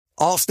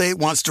Allstate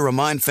wants to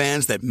remind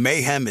fans that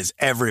mayhem is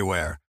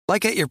everywhere,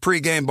 like at your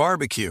pregame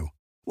barbecue.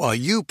 While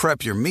you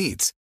prep your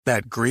meats,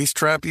 that grease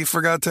trap you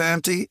forgot to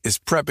empty is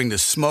prepping to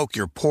smoke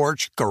your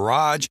porch,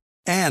 garage,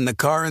 and the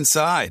car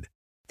inside.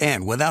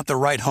 And without the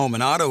right home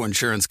and auto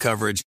insurance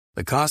coverage,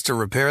 the cost to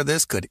repair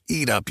this could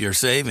eat up your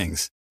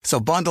savings. So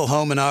bundle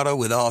home and auto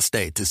with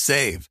Allstate to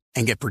save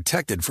and get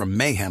protected from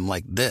mayhem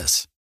like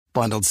this.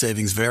 Bundled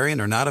savings vary and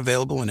are not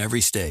available in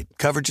every state.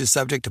 Coverage is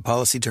subject to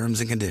policy terms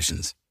and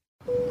conditions.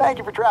 Thank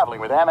you for traveling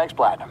with Amex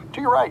Platinum.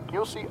 To your right,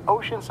 you'll see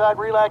oceanside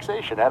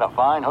relaxation at a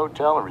fine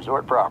hotel and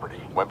resort property.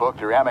 When booked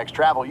through Amex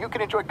Travel, you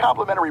can enjoy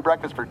complimentary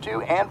breakfast for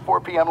 2 and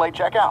 4 p.m. late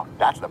checkout.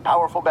 That's the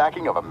powerful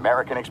backing of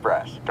American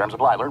Express. Terms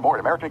apply. Learn more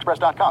at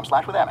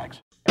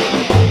americanexpress.com/withAmex.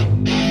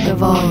 The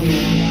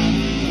Volume.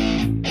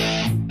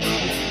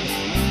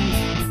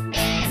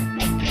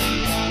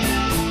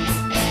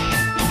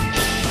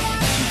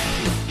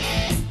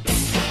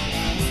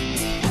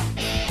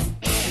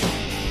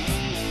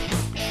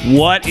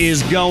 What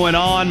is going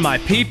on, my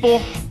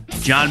people?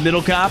 John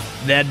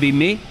Middlecoff, that'd be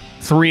me.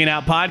 3 and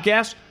Out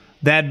Podcast,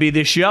 that'd be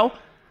this show.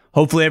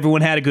 Hopefully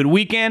everyone had a good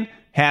weekend.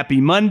 Happy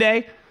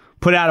Monday.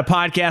 Put out a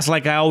podcast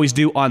like I always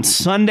do on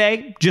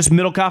Sunday, just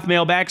Middlecoff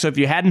mailbag. So if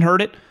you hadn't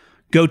heard it,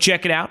 go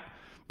check it out.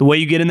 The way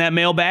you get in that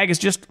mailbag is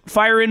just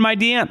fire in my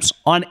DMs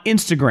on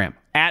Instagram.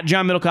 At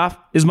John Middlecoff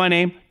is my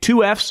name.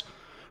 2 Fs.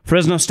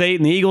 Fresno State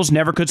and the Eagles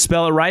never could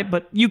spell it right,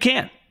 but you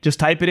can. Just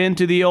type it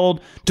into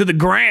the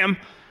gram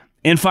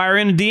and fire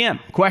in a DM.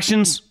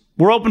 Questions,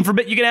 we're open for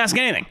bit. You can ask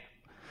anything.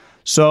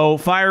 So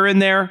fire in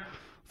there.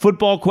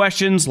 Football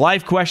questions,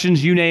 life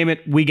questions, you name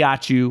it, we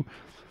got you.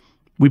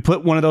 We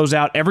put one of those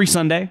out every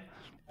Sunday.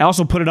 I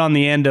also put it on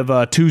the end of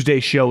a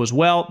Tuesday show as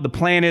well. The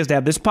plan is to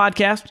have this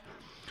podcast.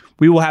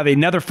 We will have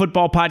another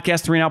football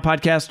podcast, 3 and Out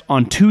Podcast,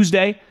 on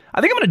Tuesday.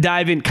 I think I'm going to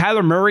dive in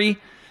Kyler Murray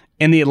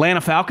and the Atlanta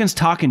Falcons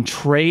talking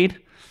trade.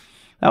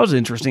 That was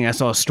interesting. I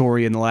saw a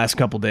story in the last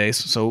couple days.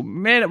 So,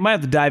 man, I might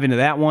have to dive into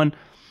that one.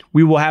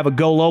 We will have a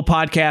Go Low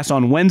podcast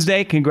on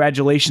Wednesday.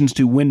 Congratulations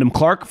to Wyndham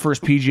Clark,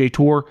 first PGA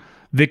Tour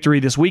victory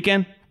this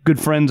weekend. Good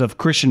friends of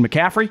Christian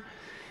McCaffrey.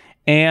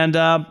 And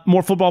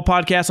more football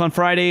podcasts on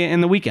Friday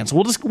and the weekend.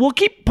 So we'll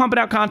keep pumping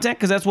out content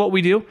because that's what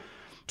we do.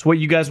 It's what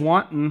you guys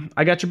want, and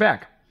I got your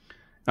back.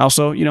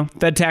 Also,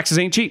 Fed taxes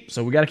ain't cheap,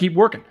 so we got to keep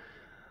working.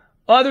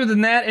 Other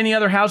than that, any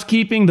other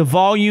housekeeping,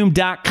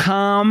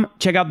 thevolume.com.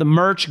 Check out the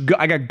merch.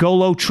 I got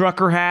Golo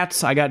trucker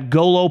hats. I got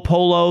Golo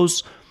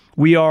polos.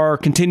 We are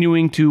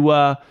continuing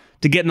to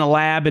get in the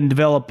lab and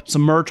develop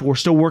some merch. We're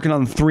still working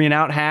on the 3 and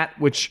Out hat,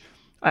 which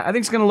I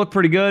think is going to look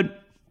pretty good.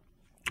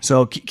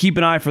 So keep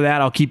an eye for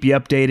that. I'll keep you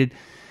updated.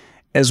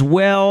 As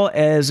well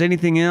as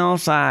anything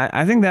else,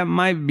 I think that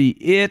might be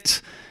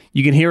it.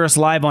 You can hear us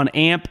live on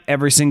AMP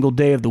every single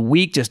day of the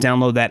week. Just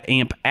download that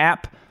AMP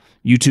app,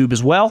 YouTube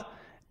as well.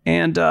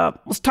 And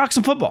let's talk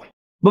some football.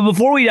 But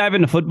before we dive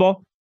into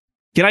football,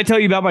 can I tell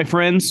you about my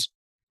friends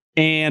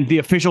and the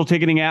official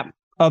ticketing app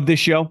of this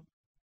show,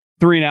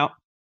 3 and Out?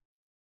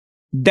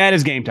 That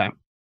is Game Time.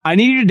 I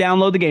need you to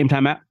download the Game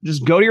Time app.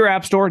 Just go to your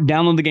app store,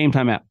 download the Game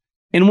Time app.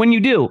 And when you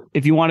do,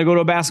 if you want to go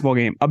to a basketball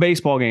game, a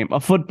baseball game, a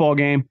football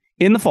game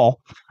in the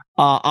fall,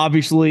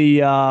 obviously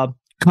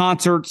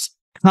concerts,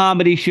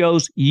 comedy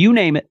shows, you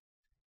name it,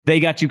 they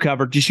got you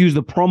covered. Just use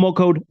the promo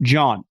code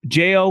JOHN,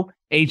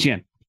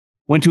 John.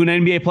 Went to an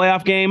NBA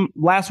playoff game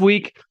last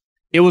week.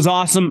 It was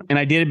awesome, and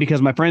I did it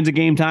because my friends at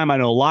Game Time, I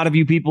know a lot of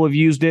you people have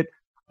used it.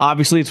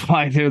 Obviously, it's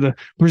why they're the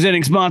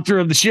presenting sponsor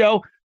of the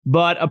show,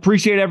 but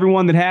appreciate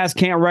everyone that has.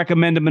 Can't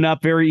recommend them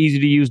enough. Very easy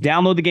to use.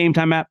 Download the Game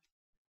Time app.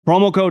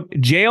 Promo code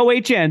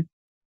JOHN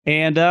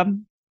and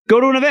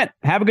go to an event.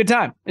 Have a good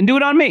time. And do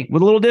it on me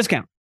with a little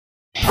discount.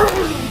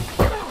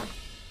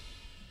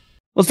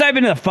 Let's dive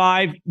into the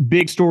 5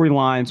 big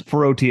storylines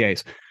for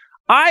OTAs.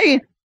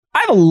 I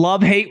have a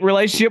love-hate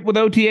relationship with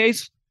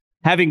OTAs,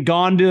 having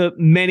gone to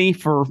many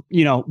for,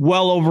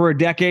 well over a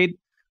decade.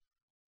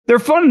 They're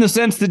fun in the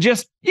sense to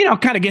just,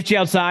 kind of get you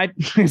outside.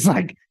 It's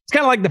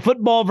kind of like the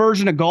football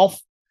version of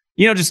golf.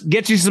 Just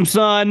get you some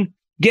sun,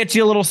 get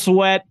you a little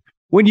sweat.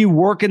 When you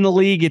work in the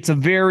league, it's a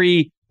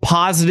very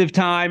positive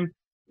time.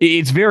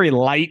 It's very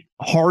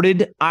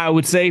light-hearted, I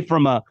would say,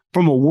 from a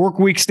work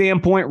week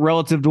standpoint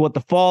relative to what the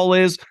fall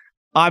is.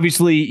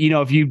 Obviously,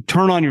 if you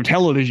turn on your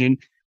television,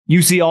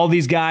 you see all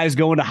these guys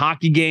going to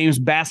hockey games,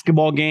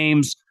 basketball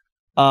games,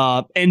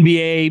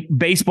 NBA,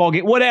 baseball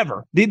game,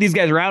 whatever. These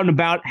guys are out and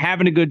about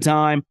having a good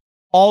time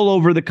all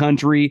over the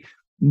country.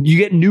 You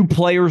get new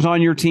players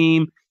on your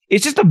team.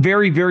 It's just a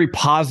very, very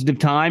positive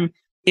time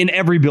in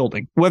every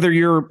building, whether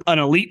you're an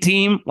elite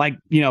team like,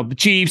 the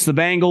Chiefs, the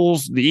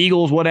Bengals, the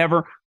Eagles,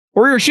 whatever,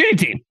 or you're a shitty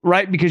team,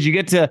 right? Because you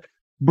get to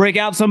break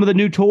out some of the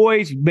new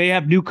toys. You may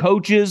have new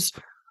coaches.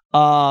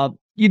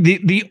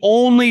 The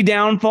only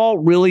downfall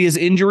really is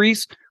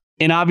injuries.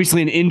 And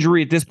obviously an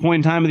injury at this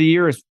point in time of the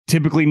year is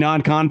typically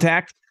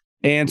non-contact.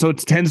 And so it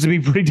tends to be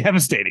pretty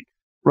devastating,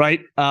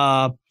 right?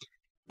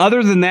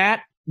 Other than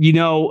that,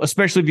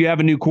 especially if you have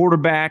a new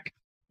quarterback,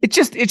 it's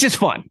just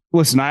fun.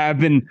 Listen, I've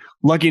been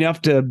lucky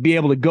enough to be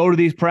able to go to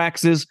these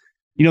practices.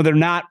 They're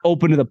not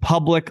open to the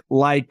public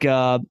like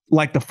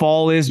the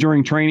fall is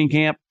during training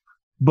camp,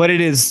 but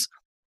it's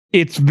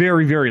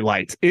very, very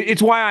light.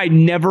 It's why I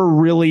never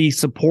really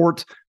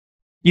support,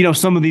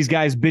 some of these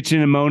guys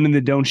bitching and moaning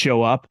that don't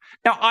show up.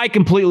 Now, I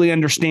completely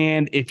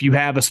understand if you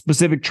have a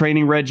specific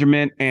training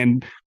regimen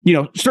and,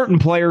 certain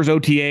players,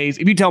 OTAs.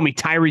 If you tell me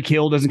Tyreek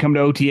Hill doesn't come to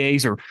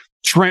OTAs or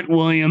Trent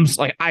Williams,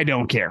 I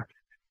don't care.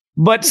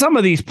 But some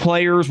of these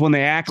players, when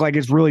they act like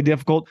it's really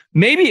difficult,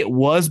 maybe it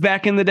was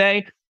back in the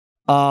day.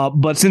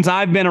 But since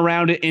I've been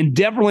around it, and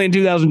definitely in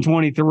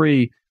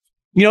 2023,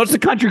 it's the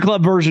country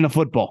club version of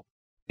football.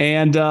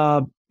 And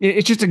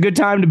it's just a good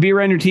time to be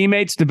around your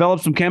teammates,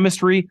 develop some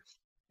chemistry.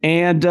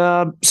 And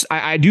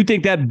I do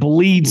think that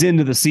bleeds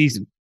into the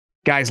season.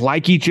 Guys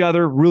like each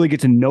other, really get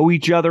to know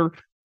each other.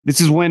 This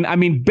is when,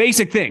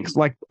 basic things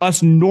like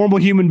us normal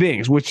human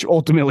beings, which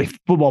ultimately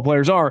football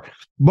players are,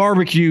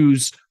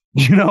 barbecues,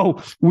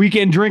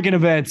 weekend drinking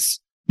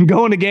events,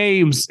 going to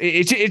games.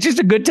 It's just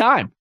a good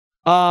time.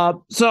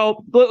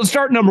 So let's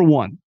start number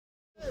one.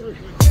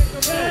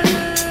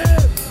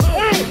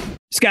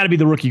 It's got to be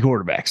the rookie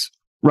quarterbacks,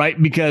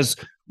 right? Because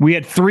we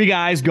had 3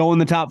 guys go in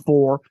the top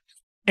 4.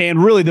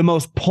 And really the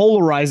most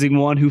polarizing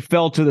one who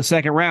fell to the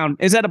second round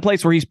is at a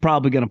place where he's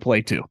probably going to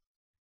play too.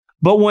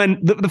 But when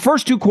the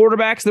first 2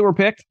 quarterbacks that were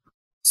picked,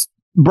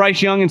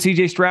 Bryce Young and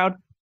CJ Stroud,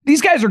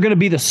 these guys are going to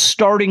be the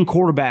starting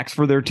quarterbacks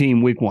for their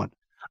team week 1.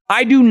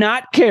 I do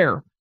not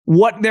care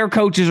what their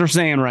coaches are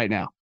saying right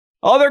now.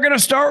 Oh, they're going to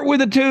start with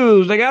the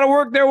 2s. They got to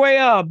work their way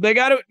up. They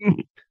got to.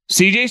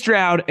 CJ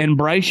Stroud and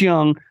Bryce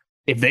Young,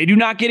 if they do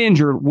not get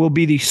injured, will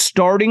be the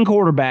starting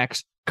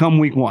quarterbacks come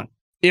week 1.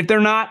 If they're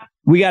not,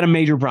 we got a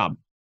major problem.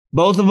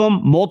 Both of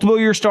them, multiple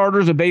year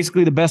starters of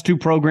basically the best 2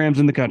 programs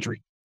in the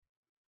country.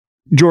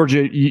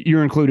 Georgia,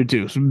 you're included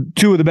too. So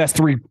 2 of the best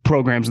 3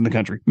 programs in the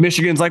country.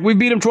 Michigan's like, we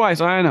beat them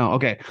twice. I know.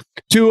 Okay.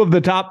 2 of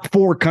the top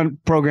 4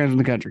 programs in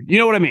the country. You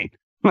know what I mean?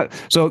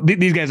 So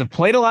these guys have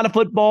played a lot of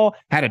football,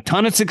 had a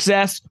ton of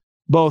success,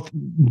 both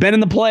been in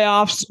the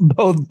playoffs,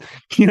 both,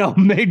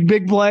 made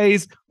big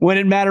plays when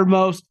it mattered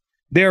most.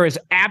 There is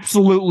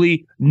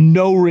absolutely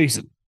no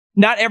reason.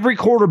 Not every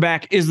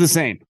quarterback is the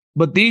same,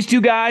 but these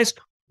 2 guys,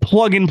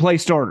 plug and play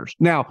starters.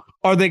 Now,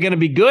 are they going to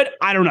be good?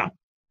 I don't know.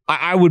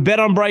 I would bet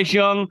on Bryce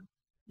Young.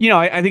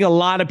 I think a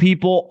lot of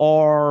people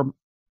are,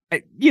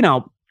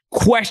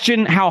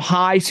 question how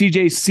high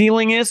CJ's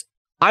ceiling is.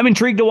 I'm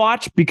intrigued to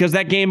watch because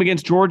that game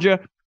against Georgia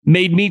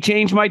made me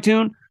change my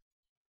tune.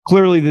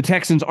 Clearly, the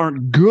Texans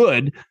aren't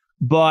good,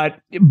 but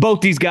both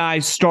these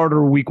guys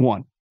starter week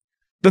 1.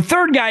 The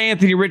third guy,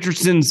 Anthony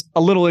Richardson's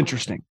a little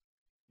interesting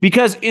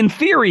because in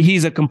theory,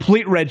 he's a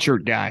complete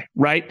redshirt guy,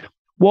 right?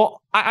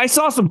 Well, I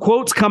saw some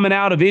quotes coming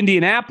out of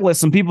Indianapolis,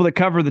 some people that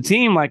cover the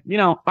team,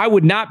 I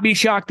would not be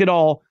shocked at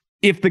all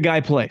if the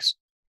guy plays.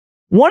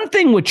 One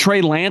thing with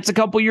Trey Lance a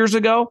couple years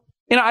ago,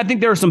 and I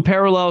think there are some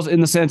parallels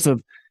in the sense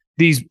of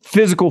these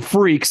physical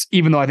freaks,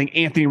 even though I think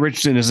Anthony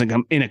Richardson is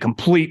in a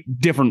complete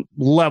different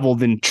level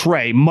than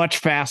Trey, much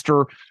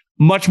faster,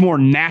 much more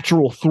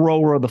natural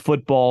thrower of the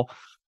football,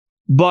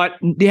 but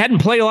he hadn't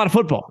played a lot of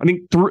football. I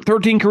think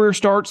 13 career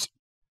starts.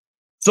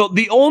 So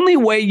the only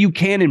way you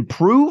can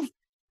improve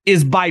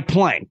is by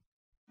playing.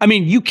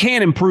 You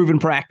can improve in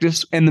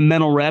practice and the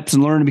mental reps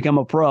and learn to become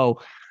a pro,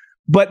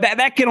 but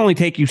that can only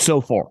take you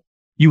so far.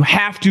 You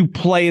have to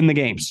play in the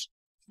games,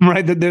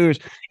 right?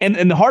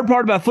 And the hard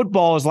part about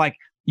football is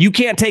you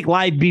can't take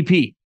live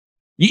BP.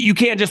 You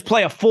can't just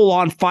play a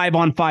full-on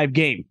 5-on-5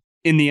 game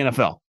in the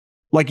NFL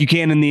like you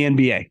can in the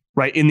NBA,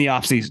 right, in the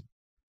offseason.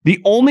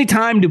 The only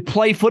time to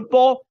play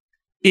football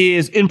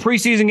is in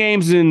preseason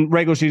games and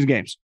regular season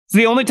games. It's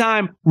the only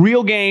time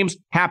real games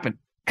happen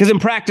because in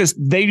practice,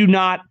 they do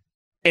not,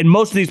 and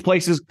most of these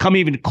places come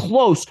even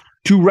close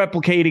to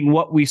replicating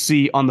what we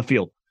see on the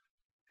field.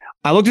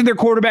 I looked at their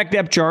quarterback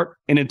depth chart,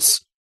 and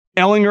it's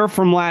Ellinger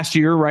from last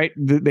year, right?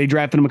 They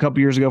drafted him a couple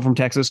years ago from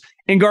Texas,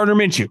 and Gardner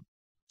Minshew.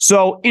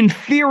 So in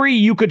theory,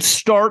 you could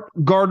start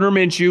Gardner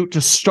Minshew to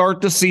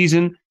start the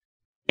season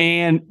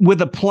and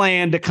with a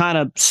plan to kind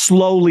of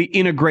slowly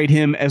integrate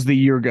him as the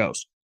year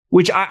goes,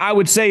 which I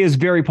would say is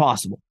very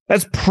possible.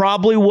 That's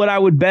probably what I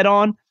would bet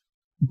on,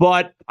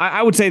 but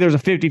I would say there's a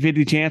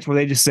 50-50 chance where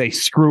they just say,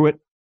 screw it.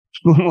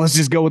 Let's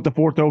just go with the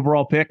 4th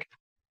overall pick.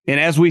 And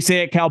as we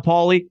say at Cal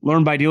Poly,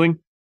 learn by doing,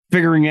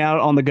 figuring out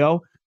on the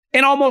go.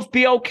 And almost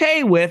be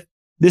okay with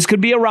this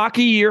could be a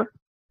rocky year,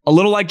 a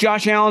little like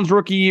Josh Allen's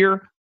rookie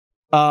year,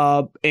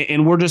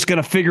 and we're just going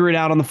to figure it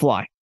out on the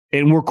fly,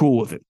 and we're cool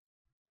with it.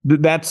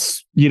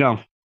 That's,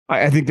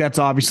 I think that's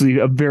obviously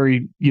a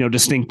very,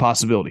 distinct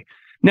possibility.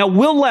 Now,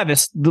 Will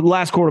Levis, the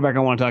last quarterback I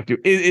want to talk to,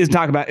 is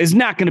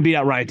not going to beat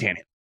out Ryan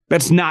Tannehill.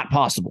 That's not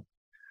possible.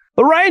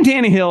 But Ryan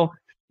Tannehill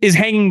is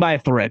hanging by a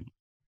thread.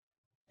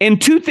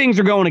 And 2 things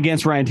are going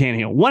against Ryan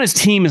Tannehill. One, his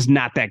team is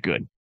not that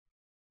good.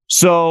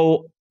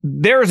 So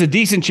there is a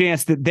decent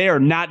chance that they are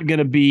not going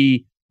to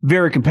be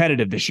very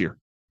competitive this year,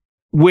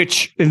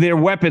 which their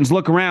weapons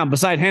look around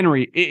beside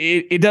Henry.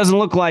 It doesn't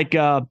look like,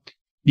 A.J.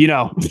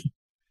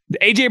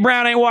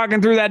 Brown ain't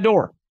walking through that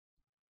door.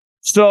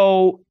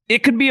 So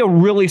it could be a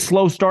really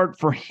slow start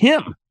for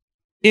him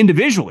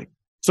individually.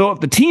 So if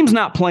the team's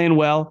not playing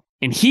well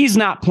and he's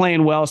not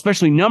playing well,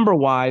 especially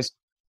number-wise,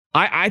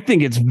 I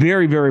think it's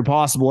very, very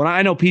possible. And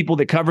I know people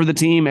that cover the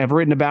team have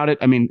written about it.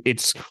 I mean,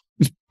 it's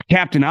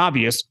Captain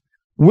Obvious.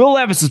 Will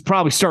Levis is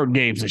probably starting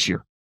games this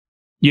year.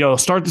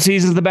 Start the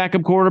season as the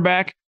backup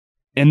quarterback,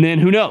 and then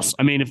who knows?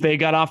 I mean, if they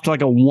got off to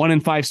like a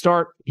 1-5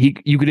 start,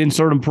 you could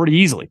insert him pretty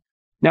easily.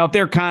 Now, if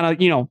they're kind of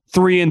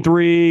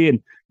 3-3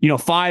 and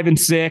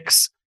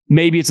 5-6,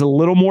 maybe it's a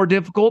little more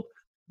difficult.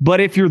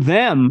 But if you're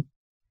them,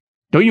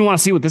 don't you want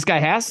to see what this guy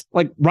has?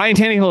 Like, Ryan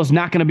Tannehill is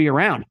not going to be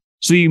around.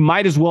 So you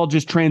might as well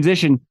just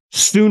transition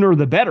sooner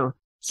the better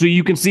so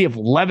you can see if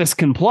Levis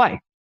can play.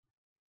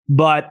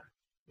 But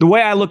the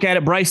way I look at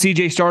it, Bryce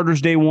CJ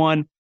starters day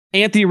one,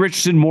 Anthony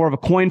Richardson more of a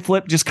coin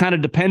flip, just kind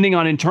of depending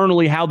on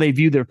internally how they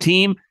view their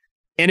team.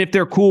 And if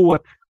they're cool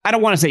with, I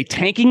don't want to say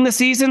tanking the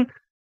season,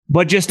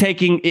 but just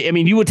taking, I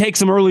mean, you would take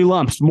some early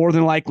lumps more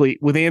than likely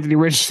with Anthony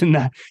Richardson,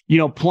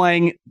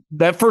 playing.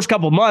 That first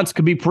couple of months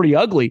could be pretty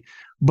ugly,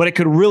 but it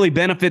could really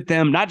benefit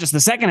them, not just the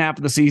second half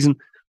of the season,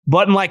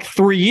 but in like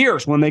 3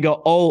 years when they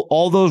go, oh,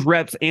 all those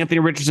reps Anthony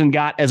Richardson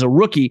got as a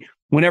rookie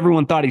when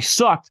everyone thought he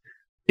sucked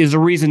is the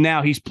reason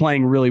now he's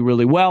playing really,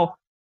 really well.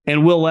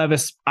 And Will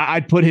Levis,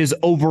 I'd put his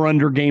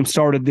over-under game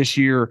started this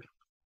year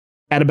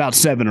at about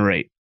 7 or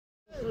 8.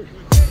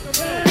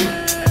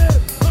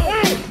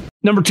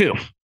 Number 2,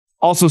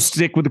 also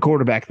stick with the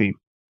quarterback theme.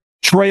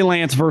 Trey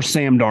Lance versus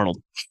Sam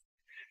Darnold.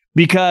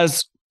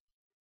 Because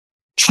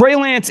Trey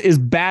Lance is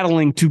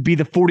battling to be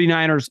the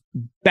 49ers'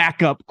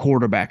 backup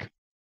quarterback.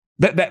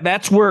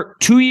 That's where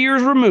 2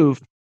 years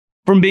removed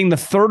from being the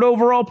 3rd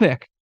overall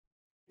pick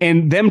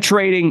and them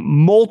trading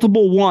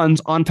multiple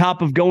ones on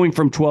top of going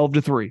from 12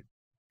 to 3.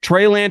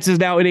 Trey Lance is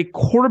now in a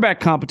quarterback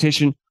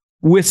competition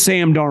with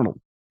Sam Darnold.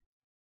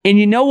 And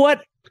you know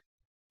what?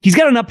 He's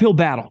got an uphill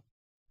battle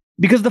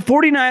because the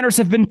 49ers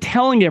have been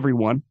telling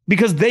everyone,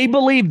 because they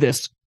believe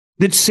this,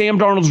 that Sam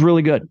Darnold's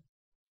really good.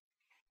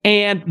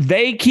 And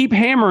they keep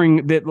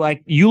hammering that,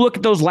 like, you look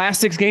at those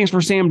last 6 games for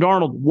Sam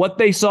Darnold, what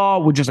they saw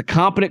was just a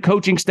competent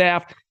coaching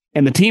staff,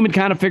 and the team had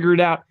kind of figured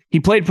it out.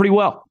 He played pretty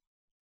well.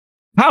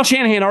 Kyle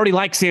Shanahan already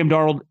liked Sam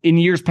Darnold in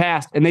years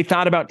past, and they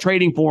thought about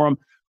trading for him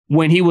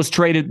when he was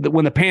traded,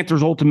 when the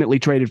Panthers ultimately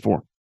traded for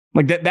him.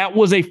 Like, that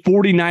was a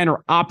 49er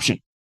option.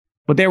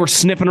 But they were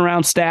sniffing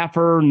around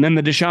Stafford, and then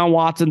the Deshaun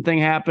Watson thing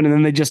happened, and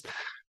then they just,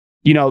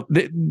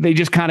 they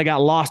just kind of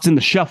got lost in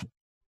the shuffle.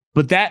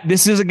 But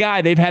this is a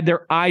guy they've had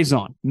their eyes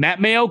on. Matt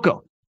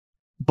Mayoko,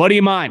 buddy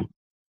of mine,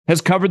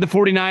 has covered the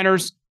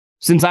 49ers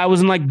since I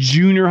was in like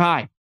junior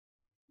high.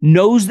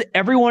 Knows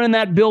everyone in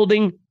that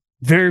building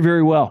very,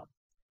 very well.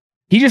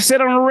 He just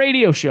said on a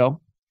radio show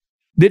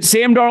that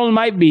Sam Darnold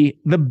might be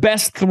the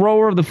best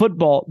thrower of the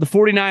football the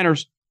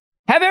 49ers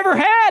have ever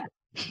had.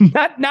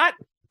 Not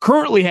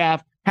currently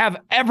have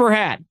ever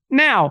had.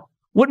 Now,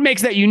 what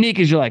makes that unique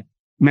is you're like,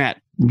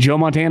 Matt, Joe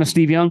Montana,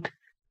 Steve Young.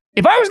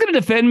 If I was going to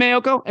defend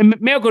Mayoko, and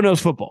Mayoko knows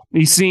football,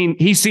 he's seen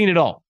it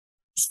all.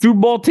 Super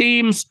Bowl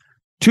teams,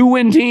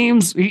 2-win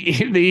teams,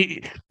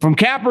 from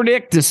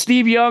Kaepernick to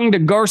Steve Young to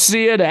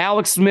Garcia to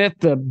Alex Smith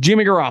to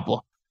Jimmy Garoppolo.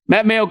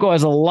 Matt Mayoko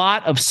has a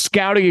lot of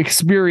scouting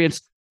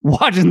experience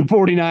watching the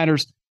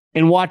 49ers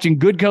and watching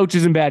good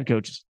coaches and bad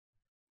coaches.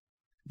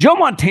 Joe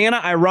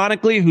Montana,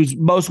 ironically, who's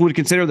most would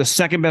consider the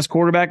second best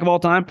quarterback of all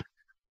time,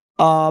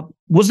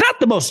 was not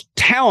the most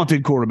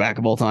talented quarterback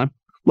of all time.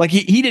 Like,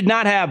 he did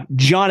not have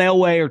John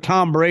Elway or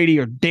Tom Brady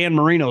or Dan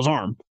Marino's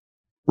arm,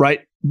 right?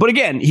 But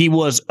again, he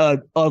was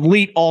an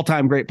elite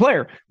all-time great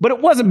player, but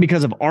it wasn't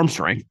because of arm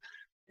strength.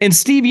 And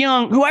Steve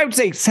Young, who I would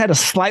say had a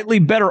slightly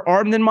better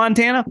arm than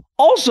Montana,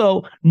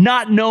 also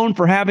not known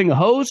for having a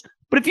hose.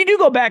 But if you do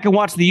go back and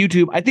watch the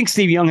YouTube, I think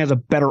Steve Young has a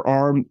better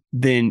arm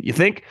than you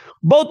think.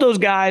 Both those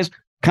guys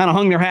kind of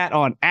hung their hat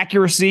on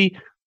accuracy,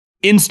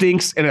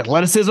 instincts, and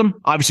athleticism.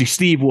 Obviously,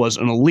 Steve was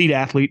an elite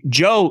athlete.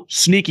 Joe,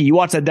 sneaky. You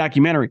watch that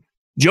documentary.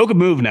 Joe could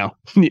move now.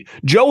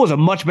 Joe was a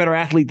much better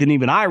athlete than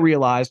even I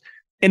realized,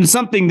 and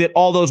something that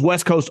all those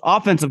West Coast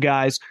offensive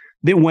guys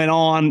that went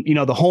on,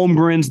 the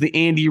Holmgrens, the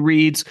Andy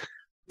Reeds,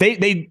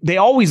 they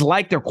always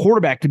liked their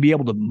quarterback to be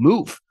able to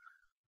move.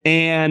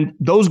 And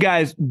those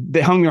guys,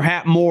 they hung their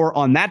hat more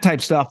on that type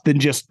stuff than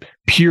just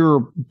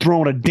pure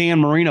throwing a Dan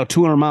Marino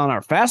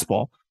 200-mile-an-hour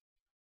fastball.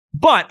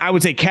 But I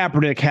would say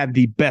Kaepernick had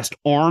the best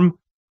arm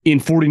in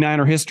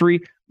 49er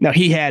history. Now,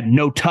 he had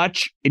no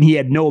touch, and he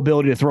had no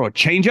ability to throw a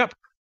changeup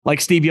like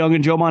Steve Young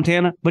and Joe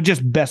Montana, but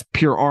just best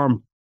pure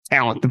arm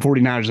talent the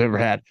 49ers ever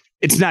had.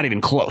 It's not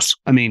even close.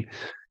 I mean,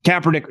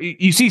 Kaepernick,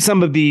 you see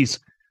some of these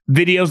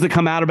videos that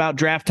come out about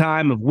draft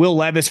time of Will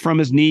Levis from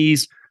his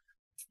knees,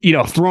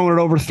 throwing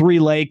it over 3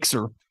 lakes,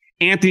 or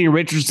Anthony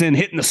Richardson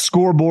hitting the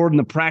scoreboard in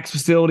the practice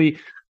facility.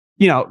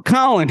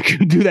 Colin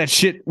could do that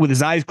shit with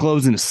his eyes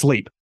closed and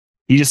asleep.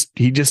 He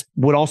just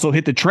would also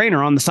hit the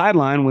trainer on the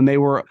sideline when they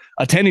were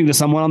attending to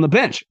someone on the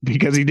bench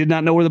because he did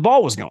not know where the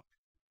ball was going.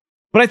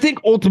 But I think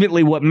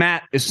ultimately what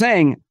Matt is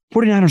saying,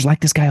 49ers like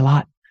this guy a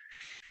lot.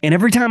 And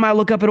every time I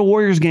look up at a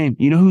Warriors game,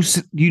 you know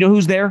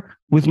who's there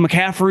with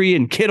McCaffrey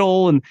and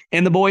Kittle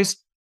and the boys?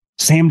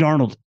 Sam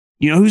Darnold.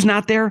 You know who's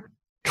not there?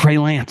 Trey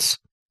Lance.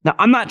 Now,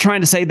 I'm not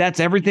trying to say that's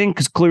everything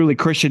because clearly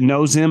Christian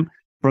knows him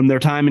from their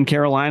time in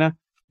Carolina,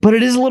 but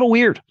it is a little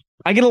weird.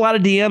 I get a lot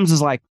of DMs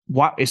is like,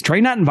 what, is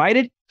Trey not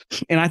invited?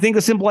 And I think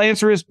the simple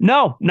answer is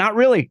no, not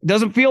really.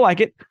 Doesn't feel like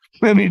it.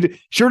 I mean,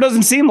 sure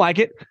doesn't seem like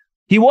it.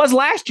 He was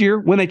last year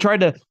when they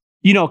tried to,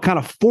 kind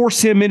of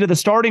force him into the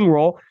starting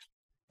role.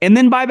 And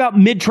then by about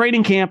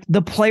mid-training camp,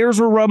 the players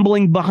were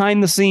rumbling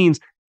behind the scenes.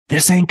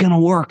 This ain't going to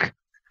work.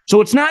 So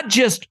it's not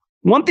just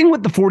one thing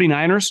with the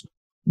 49ers.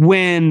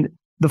 When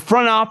the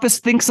front office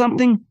thinks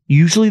something,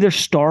 usually their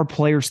star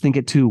players think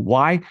it too.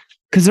 Why?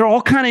 Because they're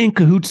all kind of in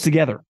cahoots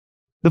together.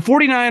 The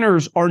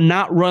 49ers are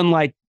not run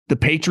like the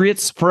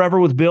Patriots forever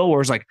with Bill, where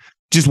it's like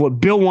just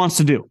what Bill wants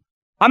to do.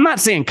 I'm not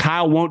saying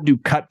Kyle won't do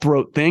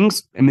cutthroat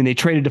things. I mean, they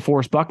traded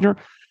DeForest Buckner.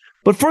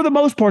 But for the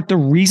most part, the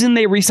reason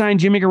they re-signed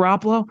Jimmy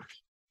Garoppolo,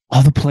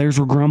 all the players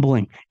were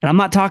grumbling. And I'm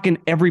not talking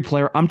every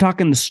player. I'm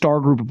talking the star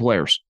group of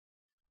players,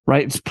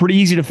 right? It's pretty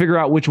easy to figure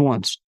out which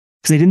ones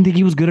because they didn't think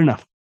he was good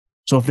enough.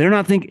 So if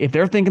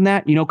they're thinking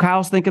that,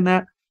 Kyle's thinking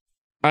that,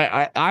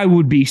 I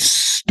would be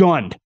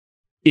stunned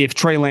if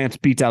Trey Lance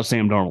beats out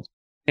Sam Darnold.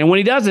 And when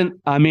he doesn't,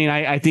 I mean,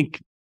 I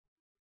think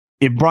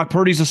if Brock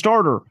Purdy's a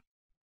starter,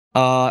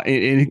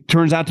 it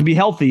turns out to be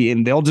healthy,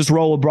 and they'll just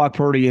roll with Brock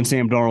Purdy and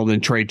Sam Darnold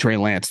and trade Trey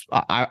Lance.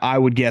 I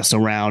would guess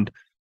around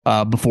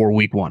before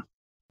week 1.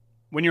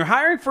 When you're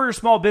hiring for your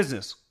small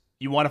business,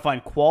 you want to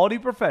find quality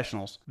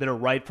professionals that are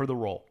right for the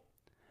role.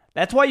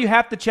 That's why you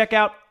have to check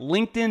out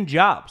LinkedIn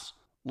Jobs.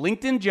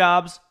 LinkedIn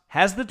Jobs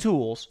has the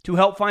tools to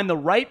help find the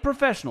right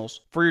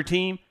professionals for your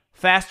team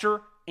faster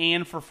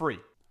and for free.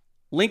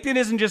 LinkedIn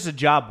isn't just a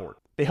job board.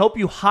 They help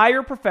you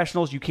hire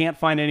professionals you can't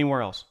find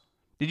anywhere else.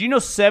 Did you know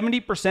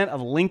 70%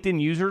 of LinkedIn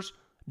users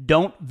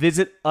don't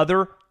visit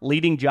other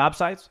leading job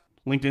sites?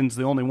 LinkedIn's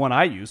the only one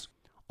I use.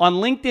 On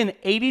LinkedIn,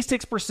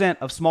 86%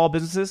 of small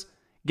businesses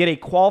get a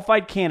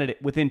qualified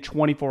candidate within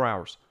 24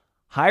 hours.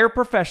 Hire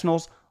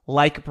professionals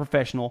like a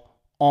professional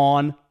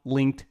on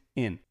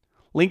LinkedIn.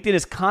 LinkedIn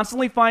is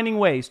constantly finding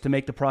ways to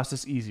make the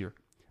process easier.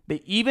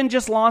 They even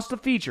just launched a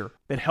feature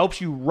that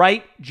helps you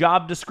write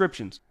job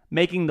descriptions,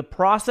 making the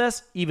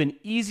process even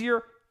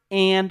easier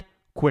and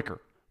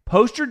quicker.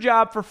 Post your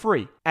job for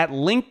free at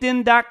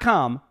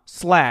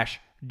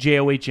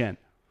linkedin.com/JOHN.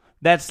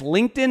 That's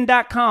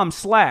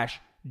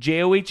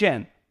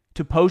linkedin.com/JOHN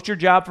to post your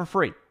job for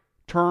free.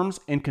 Terms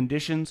and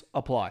conditions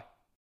apply.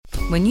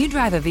 When you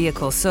drive a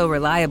vehicle so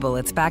reliable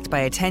it's backed by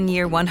a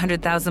 10-year,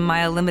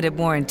 100,000-mile limited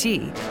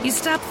warranty, you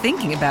stop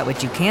thinking about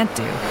what you can't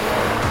do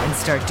and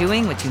start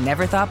doing what you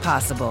never thought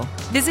possible.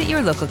 Visit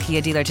your local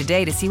Kia dealer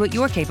today to see what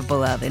you're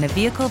capable of in a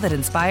vehicle that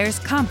inspires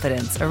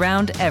confidence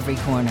around every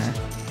corner.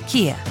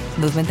 Kia,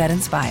 movement that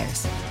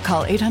inspires.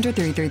 Call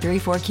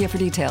 800-333-4KIA for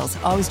details.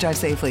 Always drive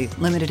safely.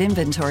 Limited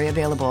inventory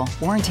available.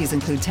 Warranties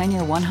include 10-year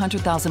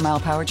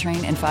 100,000-mile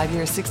powertrain and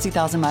 5-year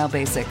 60,000-mile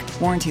basic.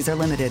 Warranties are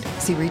limited.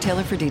 See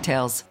retailer for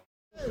details.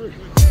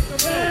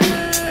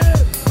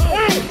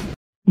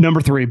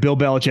 Number 3, Bill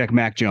Belichick,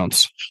 Mac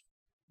Jones.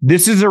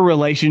 This is a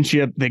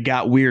relationship that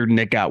got weird, and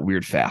it got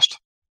weird fast.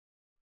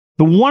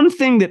 The one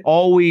thing that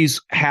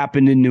always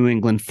happened in New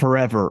England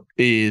forever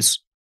is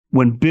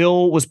when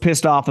Bill was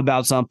pissed off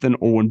about something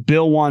or when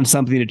Bill wanted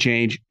something to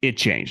change, it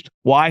changed.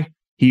 Why?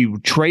 He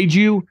would trade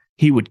you.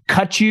 He would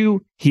cut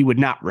you. He would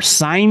not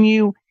resign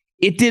you.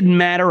 It didn't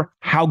matter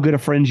how good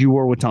of friends you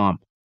were with Tom.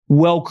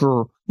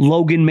 Welker,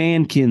 Logan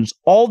Mankins,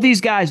 all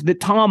these guys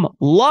that Tom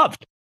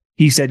loved,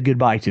 he said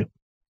goodbye to.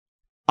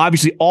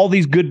 Obviously, all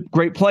these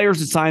great players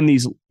that signed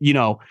these,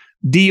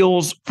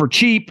 deals for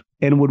cheap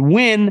and would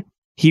win,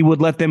 he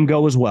would let them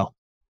go as well,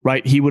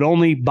 right? He would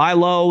only buy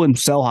low and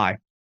sell high.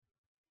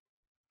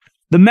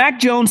 The Mac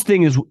Jones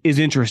thing is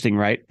interesting,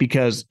 right?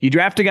 Because you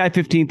draft a guy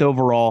 15th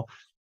overall,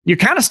 you're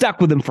kind of stuck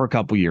with him for a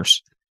couple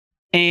years.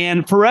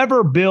 And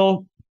forever,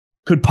 Bill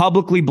could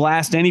publicly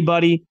blast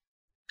anybody,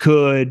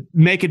 could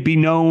make it be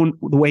known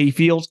the way he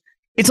feels.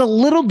 It's a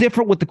little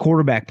different with the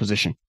quarterback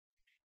position.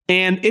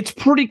 And it's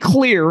pretty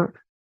clear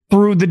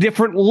through the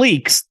different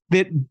leaks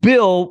that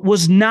Bill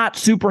was not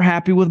super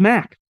happy with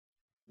Mac.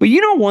 But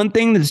one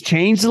thing that's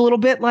changed a little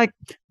bit? Like,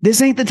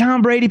 this ain't the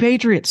Tom Brady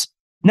Patriots.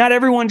 Not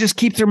everyone just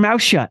keeps their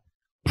mouth shut.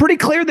 Pretty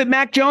clear that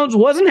Mac Jones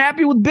wasn't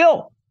happy with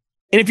Bill.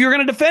 And if you're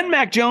going to defend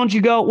Mac Jones,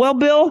 you go, well,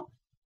 Bill,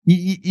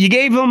 you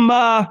gave him,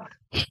 a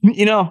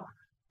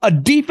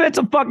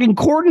defensive fucking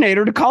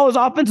coordinator to call his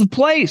offensive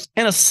plays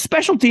and a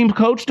special teams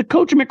coach to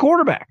coach him at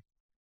quarterback.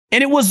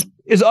 And it was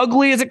as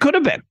ugly as it could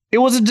have been. It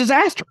was a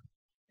disaster.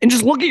 And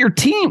just look at your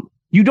team.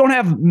 You don't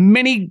have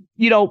many,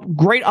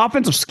 great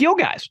offensive skill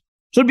guys.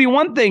 So it'd be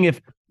one thing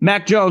if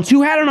Mac Jones,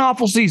 who had an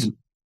awful season,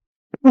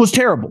 was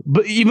terrible.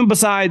 But even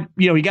beside,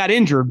 he got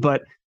injured,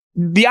 but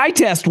the eye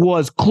test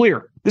was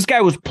clear. This guy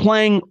was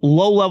playing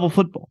low-level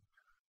football.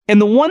 And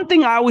the one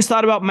thing I always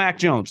thought about Mac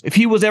Jones, if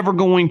he was ever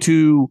going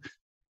to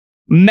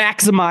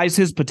maximize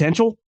his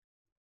potential,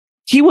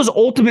 he was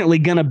ultimately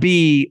going to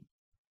be,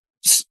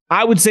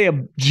 I would say,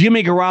 a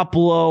Jimmy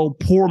Garoppolo,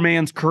 poor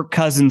man's Kirk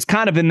Cousins,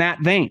 kind of in that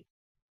vein.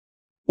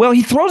 Well,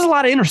 he throws a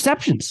lot of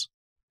interceptions.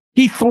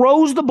 He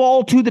throws the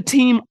ball to the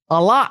team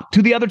a lot,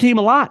 to the other team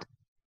a lot,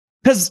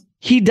 because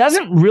he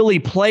doesn't really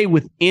play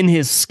within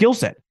his skill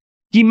set.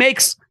 He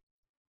makes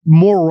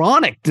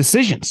moronic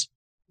decisions.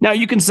 Now,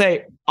 you can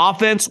say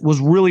offense was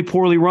really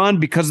poorly run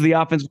because of the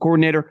offensive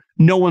coordinator.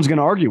 No one's going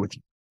to argue with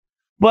you.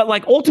 But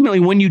like ultimately,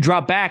 when you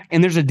drop back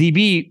and there's a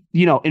DB,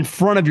 in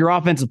front of your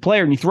offensive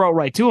player and you throw it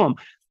right to him,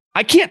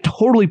 I can't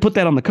totally put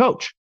that on the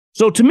coach.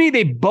 So to me,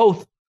 they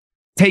both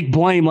take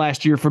blame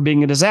last year for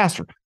being a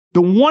disaster.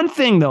 The one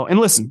thing though, and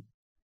listen,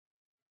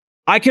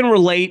 I can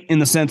relate in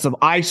the sense of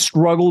I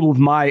struggled with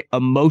my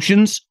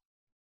emotions.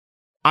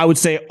 I would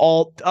say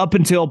all up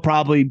until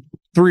probably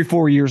 3 or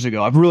 4 years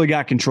ago, I've really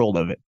got control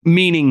of it,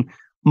 meaning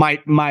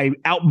my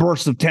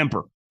outbursts of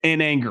temper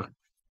and anger.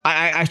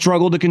 I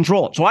struggled to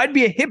control it. So I'd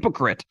be a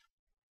hypocrite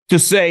to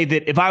say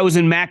that if I was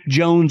in Mac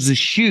Jones'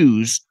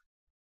 shoes,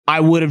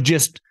 I would have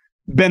just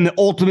been the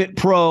ultimate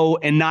pro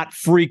and not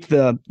freak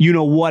the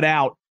you-know-what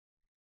out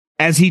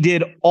as he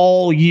did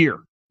all year.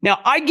 Now,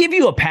 I give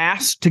you a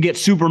pass to get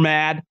super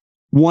mad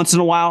once in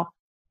a while,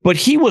 but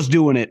he was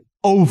doing it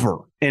over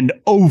and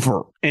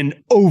over and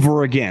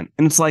over again.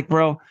 And it's like,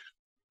 bro,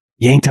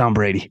 you ain't Tom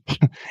Brady.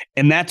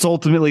 And that's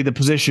ultimately the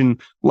position.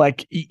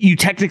 Like, you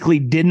technically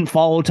didn't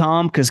follow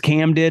Tom because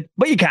Cam did,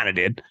 but you kind of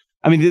did.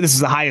 I mean, this is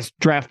the highest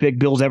draft pick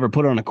Bill's ever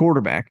put on a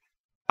quarterback.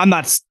 I'm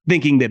not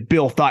thinking that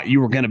Bill thought you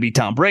were going to be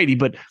Tom Brady,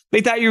 but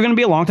they thought you were going to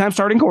be a longtime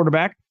starting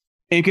quarterback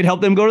and could help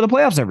them go to the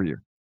playoffs every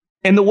year.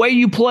 And the way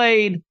you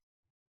played,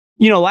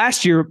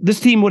 last year, this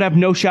team would have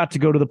no shot to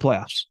go to the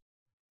playoffs.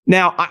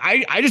 Now,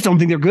 I just don't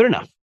think they're good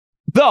enough.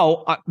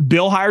 Though,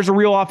 Bill hires a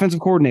real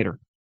offensive coordinator,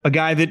 a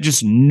guy that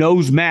just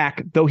knows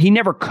Mac, though he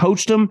never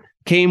coached him,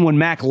 came when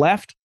Mac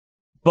left.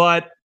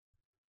 But,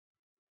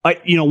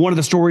 one of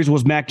the stories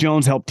was Mac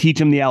Jones helped teach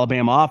him the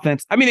Alabama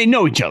offense. I mean, they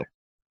know each other.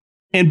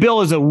 And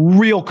Bill is a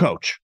real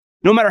coach.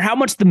 No matter how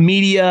much the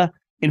media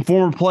and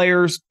former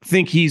players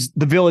think he's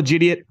the village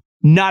idiot,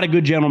 not a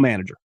good general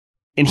manager.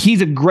 And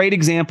he's a great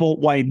example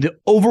why the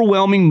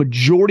overwhelming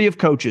majority of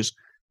coaches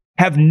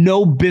have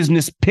no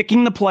business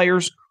picking the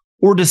players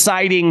or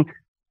deciding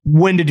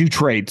when to do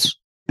trades.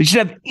 They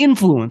should have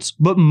influence,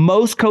 but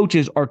most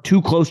coaches are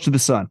too close to the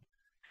sun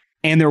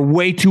and they're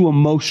way too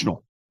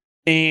emotional.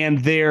 And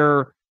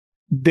their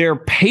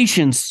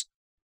patience,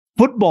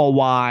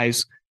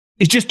 football-wise,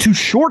 is just too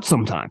short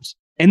sometimes.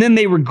 And then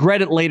they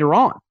regret it later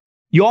on.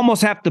 You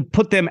almost have to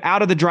put them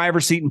out of the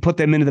driver's seat and put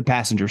them into the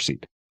passenger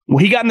seat. Well,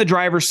 he got in the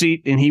driver's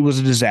seat and he was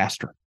a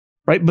disaster,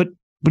 right? But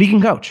he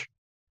can coach.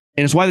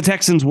 And it's why the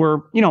Texans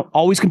were,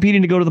 always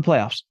competing to go to the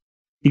playoffs.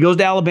 He goes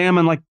to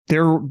Alabama and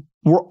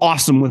we're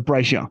awesome with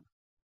Bryce Young.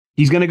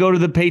 He's going to go to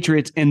the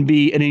Patriots and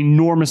be an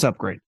enormous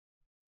upgrade.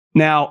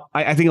 Now,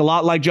 I think a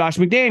lot like Josh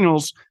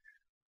McDaniels,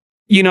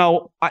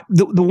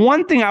 the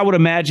one thing I would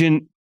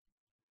imagine,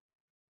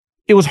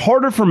 it was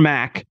harder for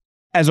Mac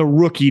as a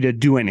rookie to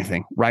do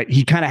anything, right?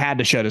 He kind of had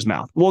to shut his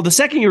mouth. Well, the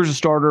second year as a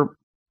starter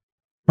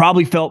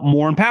probably felt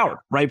more empowered,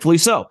 rightfully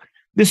so.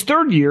 This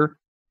third year,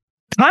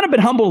 kind of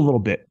been humbled a little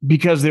bit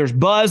because there's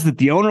buzz that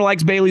the owner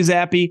likes Bailey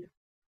Zappi.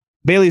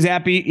 Bailey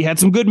Zappi, he had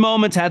some good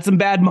moments, had some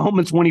bad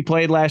moments when he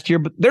played last year,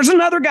 but there's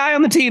another guy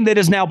on the team that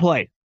has now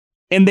played,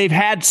 and they've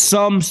had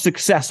some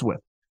success with.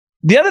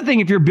 The other thing,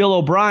 if you're Bill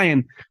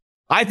O'Brien,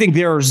 I think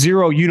there are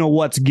zero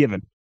you-know-what's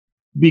given,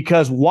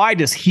 because why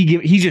does he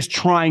give? He's just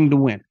trying to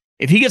win.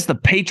 If he gets the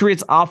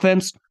Patriots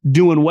offense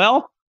doing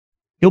well,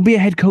 he'll be a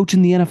head coach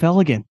in the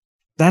NFL again.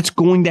 That's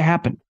going to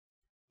happen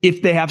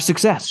if they have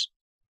success.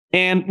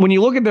 And when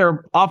you look at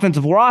their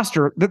offensive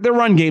roster, their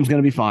run game is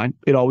going to be fine.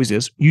 It always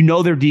is.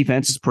 Their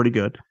defense is pretty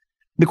good.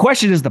 The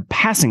question is the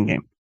passing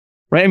game,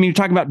 right? I mean, you're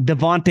talking about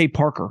Devontae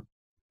Parker.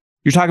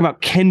 You're talking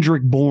about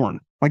Kendrick Bourne.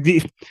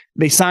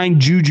 They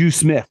signed Juju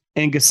Smith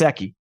and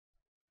Gesicki.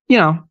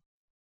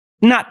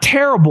 Not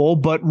terrible,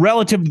 but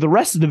relative to the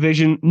rest of the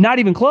division, not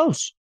even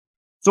close.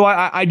 So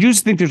I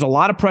just think there's a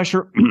lot of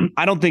pressure.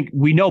 I don't think,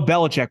 we know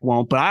Belichick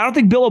won't, but I don't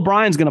think Bill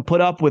O'Brien's going to put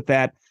up with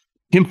that,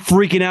 him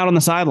freaking out on the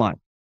sideline,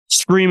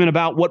 screaming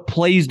about what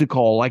plays to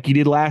call like he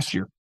did last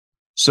year.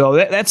 So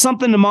that's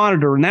something to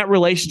monitor. And that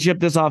relationship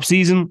this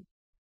offseason,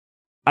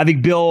 I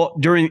think Bill,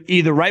 during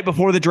either right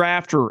before the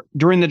draft or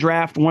during the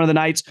draft, one of the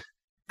nights,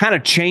 kind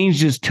of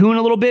changed his tune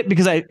a little bit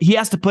because he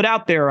has to put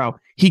out there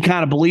he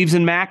kind of believes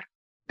in Mac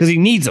because he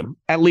needs him,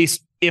 at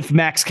least if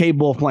Mac's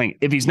capable of playing.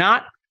 If he's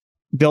not,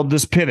 they'll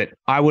just pivot,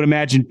 I would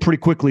imagine, pretty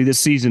quickly this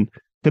season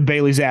to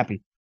Bailey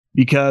Zappi,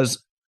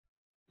 because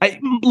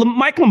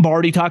Mike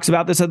Lombardi talks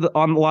about this a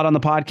lot on the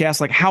podcast,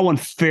 like how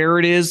unfair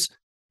it is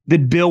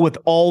that Bill, with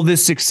all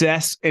this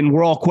success, and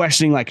we're all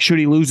questioning, like, should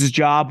he lose his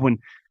job when,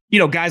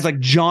 guys like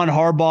John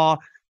Harbaugh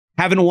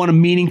haven't won a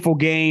meaningful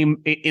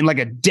game in like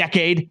a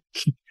decade,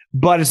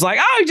 but it's like,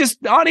 he's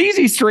just on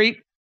easy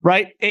street,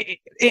 right?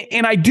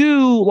 And I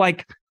do,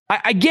 like,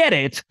 I get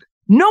it.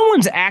 No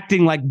one's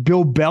acting like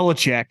Bill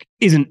Belichick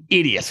is an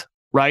idiot,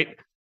 right?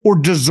 Or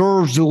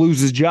deserves to lose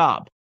his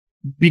job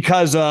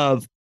because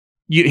of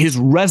his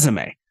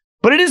resume.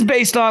 But it is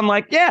based on,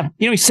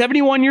 he's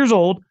 71 years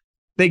old.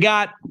 They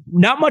got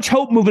not much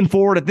hope moving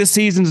forward. At this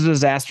season's a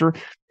disaster.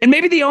 And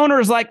maybe the owner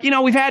is like,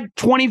 we've had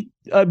two and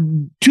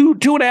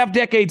a half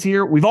decades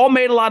here. We've all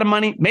made a lot of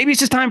money. Maybe it's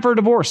just time for a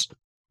divorce.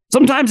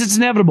 Sometimes it's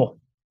inevitable,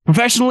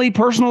 professionally,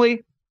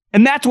 personally,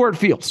 and that's where it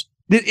feels.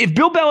 If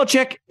Bill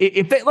Belichick,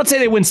 let's say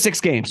they win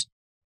 6 games,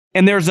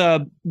 and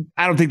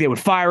I don't think they would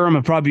fire him.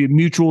 It'd probably be a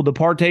mutual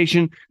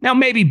departation. Now,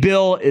 maybe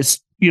Bill is,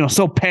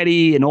 so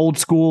petty and old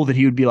school that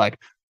he would be like,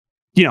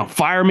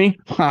 fire me.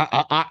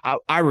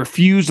 I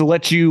refuse to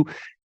let you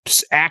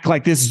act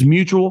like this is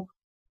mutual.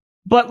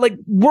 But like,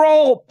 we're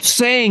all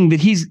saying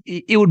that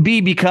it would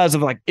be because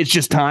of like, it's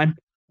just time.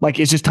 Like,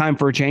 it's just time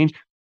for a change.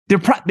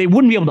 They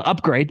wouldn't be able to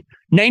upgrade.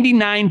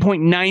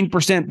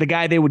 99.9% the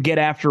guy they would get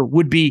after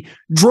would be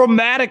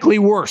dramatically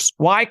worse.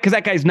 Why? Because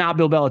that guy's not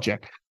Bill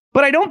Belichick.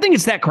 But I don't think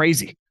it's that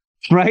crazy,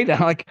 right?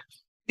 Like,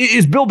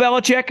 is Bill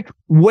Belichick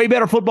way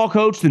better football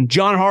coach than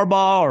John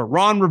Harbaugh or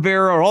Ron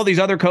Rivera or all these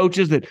other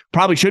coaches that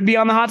probably should be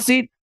on the hot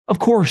seat? Of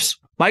course,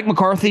 Mike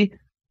McCarthy.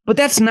 But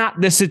that's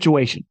not this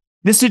situation.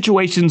 This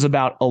situation's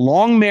about a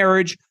long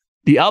marriage,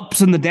 the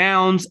ups and the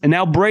downs, and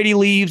now Brady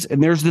leaves,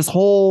 and there's this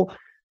whole,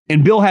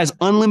 and Bill has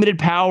unlimited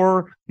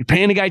power. You're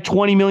paying the guy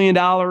 $20 million.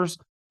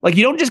 Like,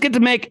 you don't just get to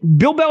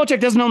Bill Belichick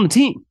doesn't own the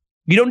team.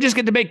 You don't just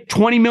get to make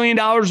 $20 million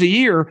a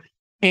year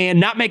and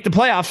not make the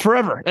playoffs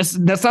forever. That's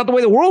not the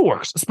way the world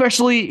works,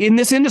 especially in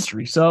this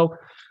industry. So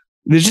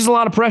there's just a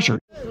lot of pressure.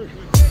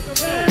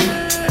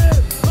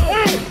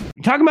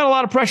 Talking about a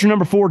lot of pressure,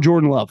 number 4,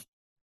 Jordan Love.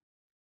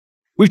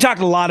 We've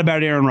talked a lot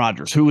about Aaron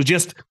Rodgers, who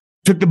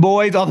took the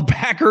boys, all the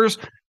Packers,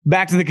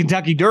 back to the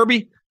Kentucky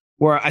Derby,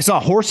 where I saw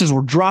horses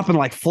were dropping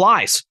like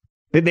flies.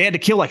 They had to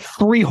kill like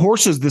 3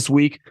 horses this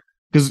week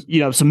because,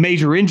 some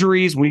major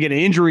injuries. When you get an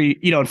injury,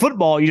 in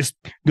football, you just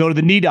go to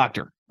the knee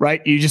doctor,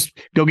 right? You just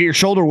go get your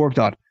shoulder worked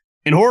on.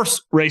 In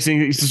horse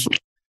racing, you just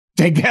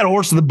take that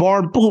horse to the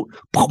barn.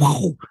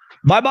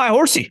 Bye-bye,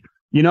 horsey.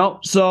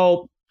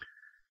 So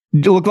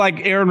it looked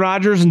like Aaron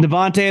Rodgers and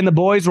Devontae and the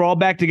boys were all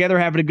back together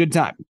having a good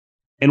time.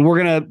 And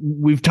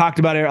we've talked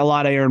about a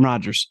lot of Aaron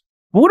Rodgers.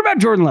 But what about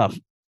Jordan Love?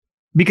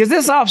 Because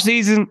this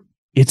offseason,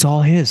 it's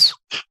all his.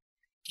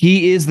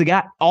 He is the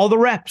guy, all the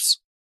reps.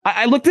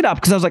 I looked it up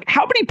because I was like,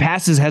 how many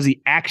passes has he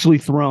actually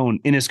thrown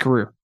in his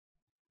career?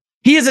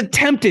 He has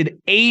attempted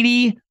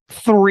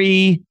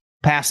 83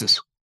 passes.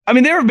 I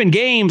mean, there have been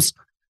games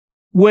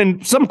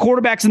when some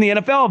quarterbacks in the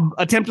NFL have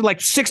attempted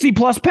like 60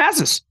 plus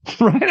passes,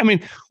 right? I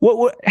mean,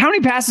 how many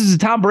passes did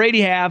Tom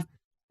Brady have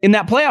in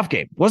that playoff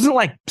game? Wasn't it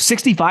like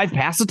 65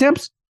 pass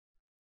attempts?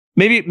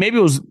 Maybe it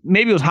was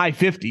high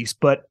 50s,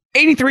 but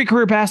 83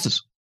 career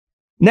passes.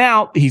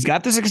 Now he's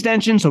got this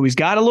extension, so he's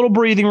got a little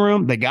breathing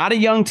room. They got a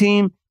young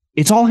team.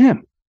 It's all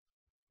him.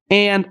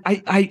 And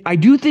I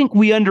do think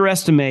we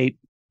underestimate.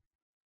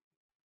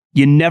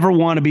 You never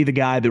want to be the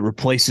guy that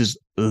replaces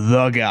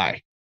the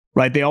guy,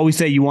 right? They always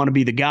say you want to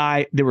be the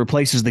guy that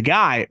replaces the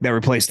guy that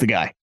replaced the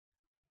guy.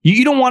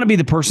 You don't want to be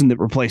the person that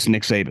replaced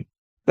Nick Saban.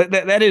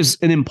 That is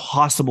an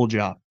impossible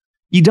job.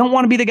 You don't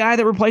want to be the guy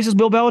that replaces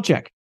Bill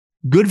Belichick.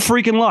 Good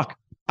freaking luck.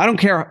 I don't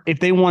care if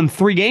they won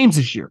 3 games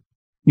this year.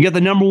 You got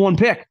the number 1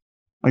 pick.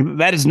 Like,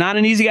 that is not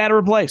an easy guy to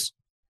replace.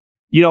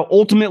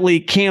 Ultimately,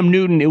 Cam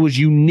Newton, it was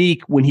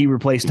unique when he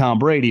replaced Tom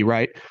Brady,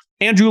 right?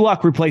 Andrew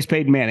Luck replaced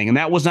Peyton Manning, and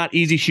that was not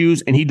easy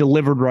shoes, and he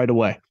delivered right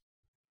away.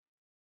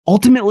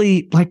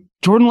 Ultimately, like,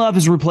 Jordan Love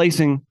is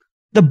replacing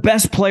the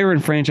best player in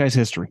franchise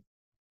history.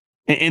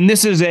 And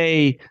this is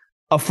a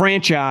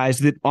franchise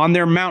that on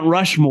their Mount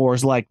Rushmore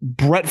is like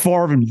Brett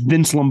Favre and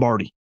Vince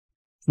Lombardi.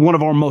 One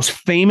of our most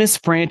famous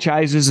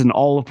franchises in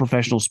all of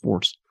professional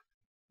sports.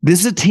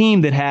 This is a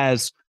team that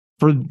has,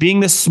 for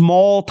being this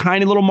small,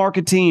 tiny little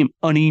market team,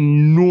 an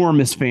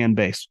enormous fan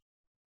base.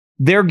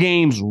 Their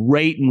games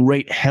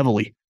rate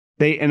heavily.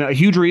 And a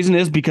huge reason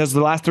is because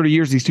the last 30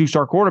 years, these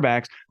 2-star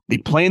quarterbacks, they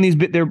play in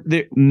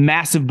they're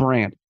massive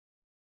brand.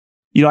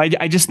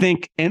 I just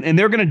think, and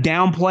they're going to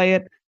downplay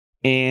it.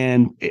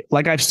 And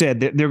like I've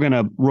said, they're going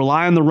to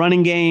rely on the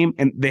running game,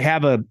 and they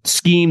have a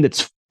scheme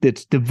that's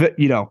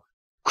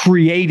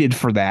created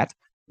for that.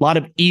 A lot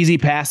of easy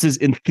passes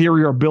in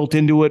theory are built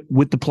into it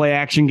with the play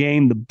action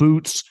game, the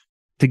boots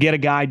to get a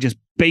guy just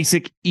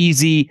basic,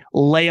 easy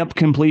layup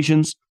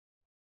completions.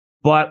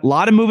 But a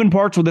lot of moving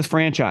parts with this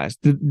franchise,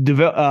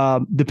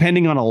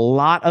 depending on a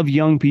lot of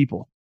young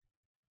people.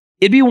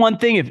 It'd be one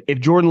thing if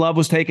Jordan Love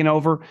was taking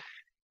over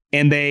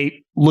and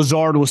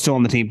Lazard was still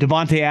on the team.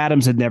 Devontae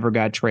Adams had never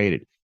got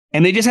traded.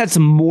 And they just had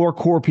some more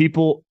core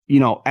people,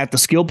 at the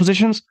skill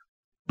positions.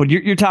 But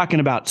you're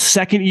talking about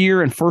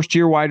second-year and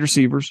first-year wide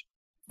receivers,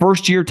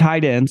 first-year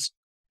tight ends.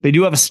 They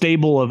do have a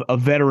stable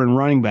of veteran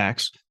running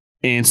backs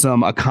and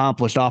some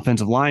accomplished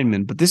offensive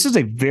linemen. But this is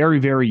a very,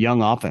 very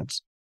young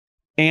offense.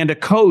 And a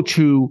coach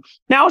who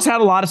now has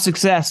had a lot of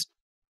success,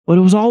 but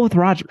it was all with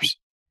Rodgers.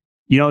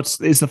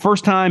 It's the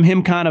first time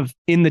him kind of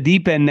in the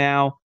deep end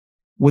now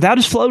without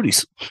his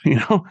floaties.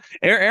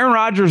 Aaron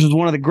Rodgers is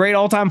one of the great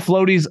all-time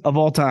floaties of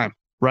all time,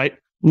 right?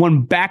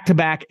 Won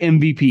back-to-back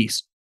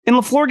MVPs. And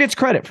LaFleur gets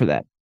credit for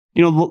that.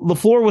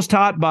 LaFleur was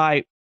taught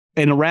by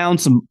and around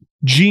some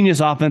genius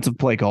offensive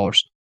play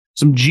callers,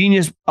 some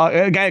genius,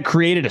 a guy that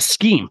created a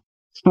scheme,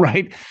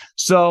 right?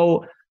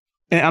 So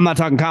And I'm not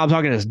talking Kyle, I'm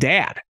talking his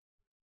dad.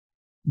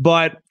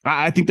 But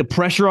I think the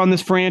pressure on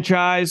this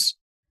franchise,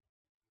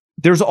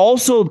 there's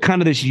also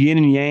kind of this yin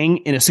and yang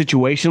in a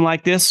situation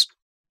like this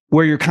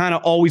where you're kind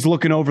of always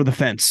looking over the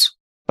fence.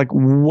 Like,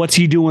 what's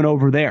he doing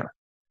over there?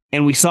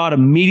 And we saw it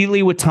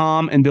immediately with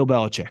Tom and Bill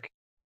Belichick.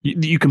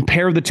 You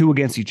compare the two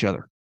against each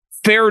other.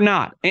 Fair or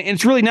not. And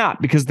it's really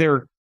not, because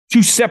they're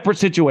two separate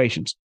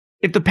situations.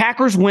 If the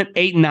Packers went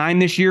 8-9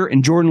 this year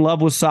and Jordan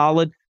Love was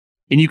solid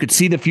and you could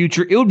see the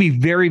future, it would be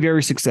very,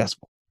 very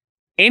successful.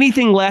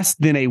 Anything less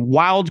than a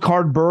wild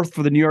card berth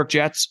for the New York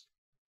Jets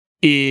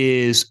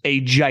is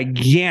a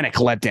gigantic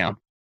letdown.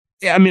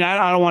 I mean,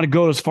 I don't want to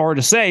go as far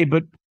to say,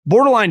 but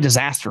borderline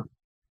disaster.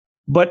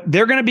 But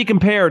they're going to be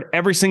compared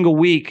every single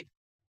week.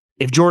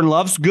 If Jordan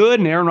Love's good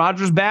and Aaron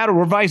Rodgers bad,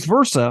 or vice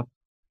versa,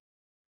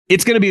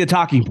 it's going to be the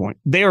talking point.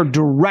 They are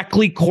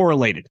directly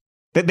correlated,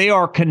 that they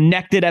are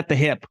connected at the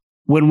hip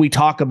when we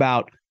talk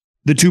about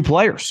the two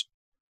players.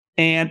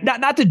 And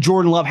not that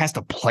Jordan Love has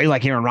to play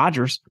like Aaron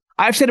Rodgers.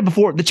 I've said it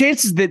before. The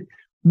chances that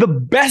the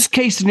best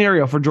case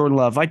scenario for Jordan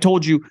Love, if I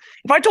told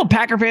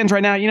Packer fans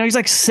right now, he's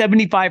like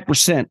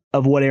 75%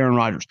 of what Aaron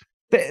Rodgers,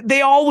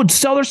 they all would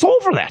sell their soul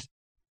for that.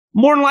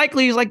 More than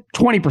likely, he's like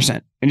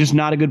 20% and just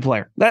not a good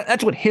player.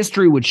 That's what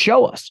history would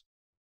show us.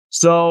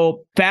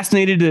 So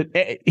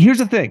fascinated. Here's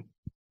the thing.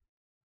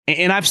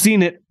 And I've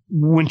seen it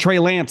when Trey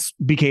Lance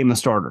became the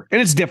starter.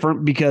 And it's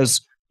different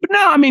because, he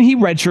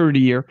redshirted a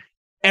year.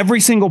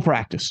 Every single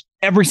practice,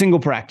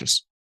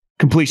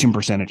 completion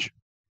percentage.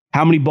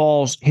 How many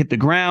balls hit the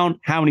ground?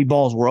 How many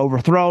balls were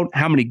overthrown?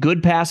 How many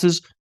good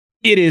passes?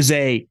 It is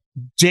a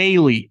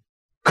daily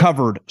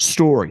covered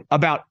story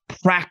about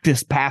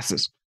practice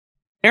passes.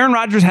 Aaron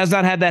Rodgers has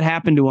not had that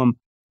happen to him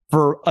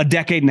for a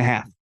decade and a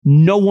half.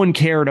 No one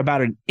cared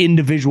about an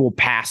individual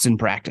pass in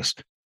practice.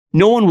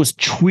 No one was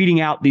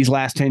tweeting out these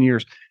last 10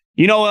 years.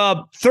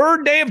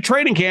 Third day of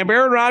training camp,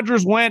 Aaron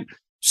Rodgers went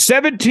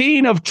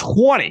 17 of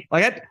 20.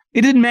 Like that,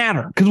 it didn't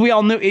matter because we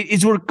all knew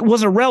it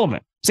was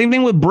irrelevant. Same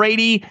thing with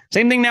Brady.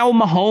 Same thing now with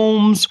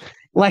Mahomes.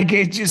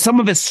 Like some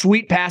of his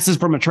sweet passes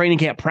from a training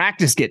camp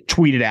practice get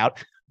tweeted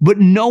out, but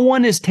no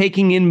one is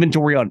taking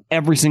inventory on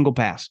every single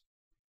pass.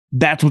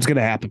 That's what's going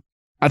to happen.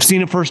 I've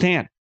seen it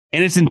firsthand,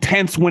 and it's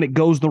intense when it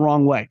goes the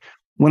wrong way.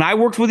 When I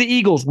worked with the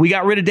Eagles, we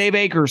got rid of Dave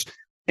Akers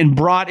and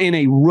brought in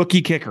a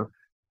rookie kicker,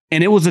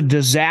 and it was a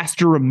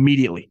disaster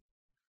immediately.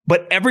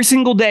 But every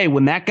single day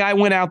when that guy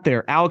went out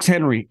there, Alex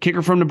Henry,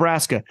 kicker from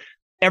Nebraska,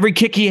 every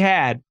kick he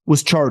had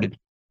was charted.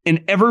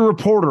 And every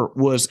reporter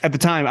was, at the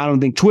time, I don't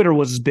think Twitter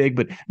was as big,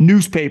 but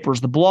newspapers,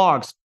 the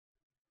blogs.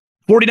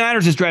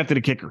 49ers just drafted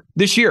a kicker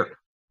this year,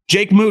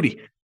 Jake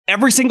Moody.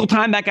 Every single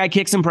time that guy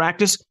kicks in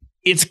practice,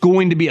 it's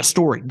going to be a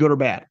story, good or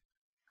bad.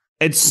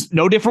 It's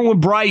no different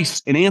with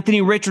Bryce and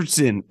Anthony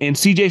Richardson and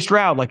CJ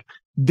Stroud. Like,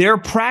 their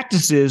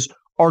practices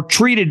are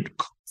treated,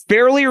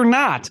 fairly or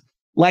not,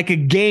 like a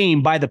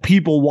game by the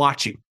people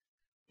watching.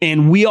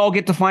 And we all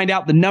get to find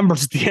out the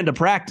numbers at the end of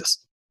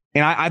practice.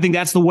 And I think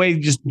that's the way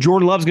just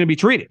Jordan Love's going to be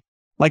treated.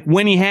 Like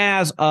when he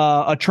has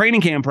a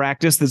training camp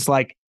practice that's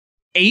like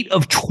 8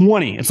 of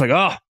 20, it's like,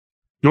 oh,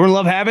 Jordan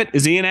Love have it?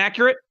 Is he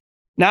inaccurate?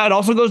 Now it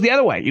also goes the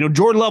other way.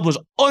 Jordan Love was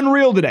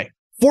unreal today,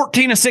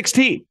 14 of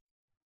 16.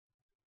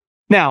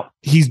 Now,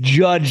 he's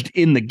judged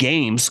in the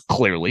games,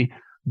 clearly,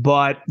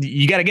 but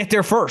you got to get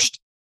there first.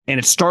 And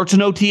it starts in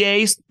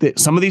OTAs.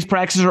 Some of these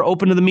practices are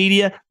open to the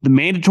media. The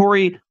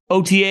mandatory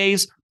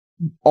OTAs,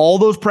 all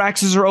those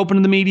practices are open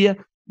to the media.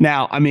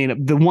 Now,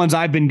 the ones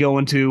I've been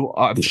going to,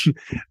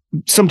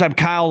 sometimes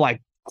Kyle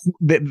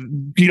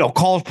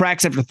calls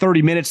practice after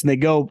 30 minutes and they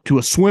go to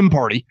a swim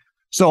party.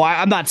 So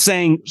I'm not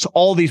saying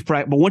all these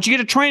practice, but once you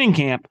get to training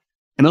camp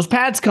and those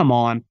pads come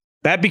on,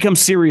 that becomes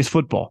serious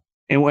football.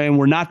 And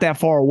we're not that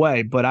far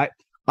away. But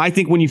I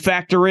think when you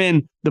factor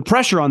in the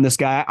pressure on this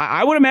guy,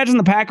 I would imagine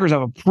the Packers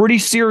have a pretty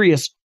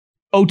serious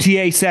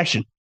OTA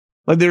session.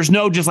 Like there's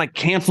no just like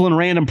canceling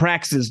random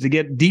practices to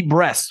get deep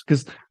breaths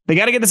because they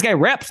got to get this guy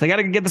reps. They got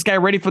to get this guy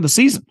ready for the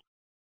season.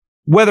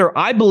 Whether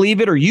I believe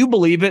it or you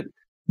believe it,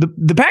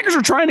 the Packers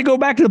are trying to go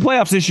back to the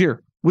playoffs this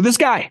year with this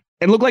guy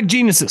and look like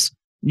geniuses.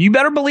 You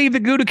better believe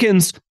that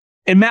Gutekunst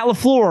and Matt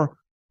LaFleur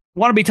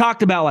want to be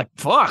talked about like,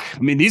 fuck.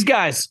 These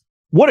guys,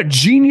 what a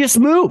genius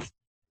move.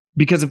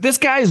 Because if this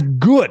guy is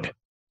good,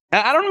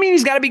 I don't mean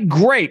he's got to be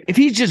great. If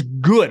he's just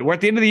good, we're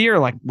at the end of the year,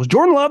 like, was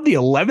Jordan Love the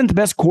 11th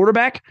best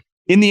quarterback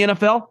in the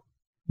NFL?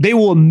 They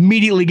will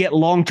immediately get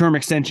long-term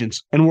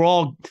extensions, and we'll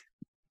all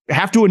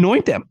have to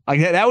anoint them. Like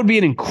that would be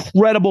an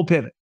incredible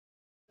pivot.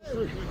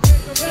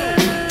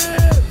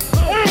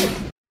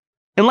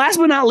 And last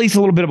but not least, a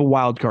little bit of a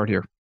wild card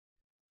here.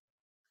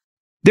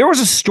 There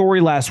was a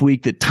story last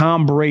week that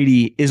Tom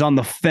Brady is on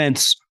the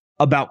fence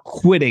about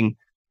quitting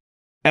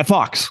at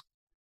Fox.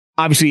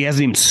 Obviously, he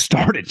hasn't even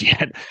started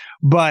yet.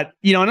 But,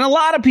 and a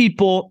lot of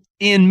people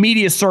in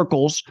media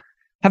circles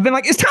have been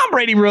like, is Tom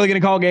Brady really going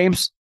to call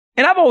games?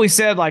 And I've always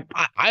said, like,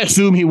 I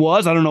assume he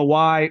was. I don't know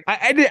why.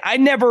 I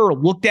never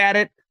looked at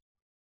it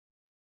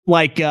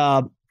like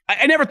I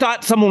never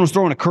thought someone was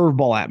throwing a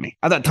curveball at me.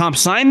 I thought Tom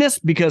signed this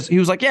because he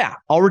was like, yeah,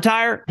 I'll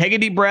retire, take a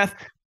deep breath.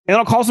 and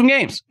I'll call some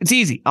games. It's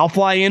easy. I'll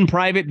fly in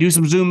private, do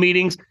some Zoom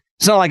meetings.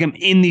 It's not like I'm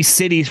in these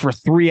cities for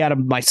 3 out of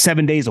my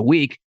 7 days a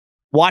week.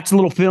 Watch a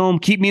little film,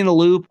 keep me in the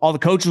loop. All the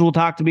coaches will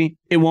talk to me.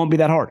 It won't be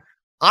that hard.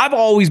 I've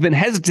always been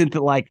hesitant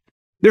that, like,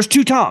 there's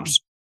two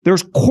Toms.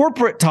 There's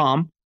corporate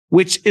Tom,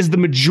 which is the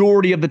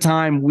majority of the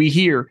time we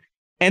hear.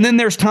 And then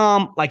there's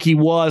Tom, like he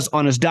was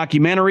on his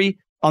documentary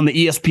on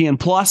the ESPN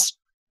Plus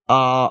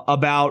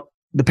about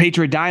the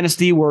Patriot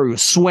Dynasty, where he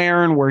was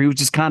swearing, where he was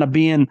just kind of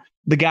being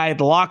the guy at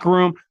the locker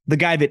room, the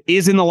guy that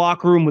is in the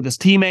locker room with his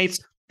teammates,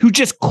 who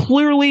just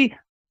clearly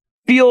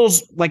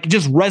feels like it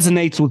just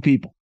resonates with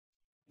people.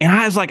 And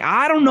I was like,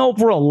 I don't know if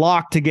we're a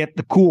lock to get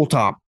the cool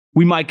Tom.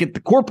 We might get the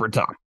corporate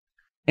Tom.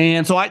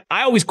 And so I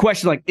always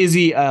question, like, is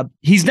he,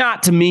 he's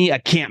not, to me, a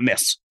can't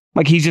miss.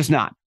 Like, he's just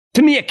not.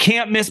 To me, a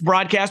can't miss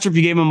broadcaster, if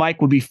you gave him a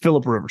mic, would be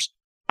Phillip Rivers.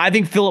 I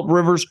think Phillip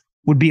Rivers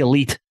would be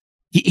elite.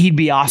 He'd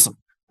be awesome.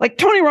 Like,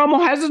 Tony Romo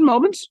has his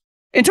moments,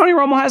 and Tony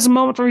Romo has some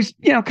moments where he's,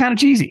 kind of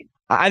cheesy.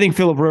 I think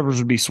Phillip Rivers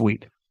would be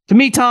sweet. To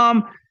me,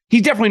 Tom,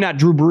 he's definitely not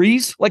Drew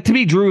Brees. Like, to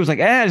me, Drew is like,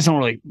 I just don't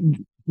really,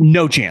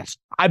 no chance.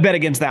 I bet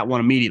against that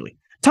one immediately.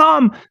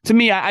 Tom, to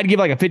me, I'd give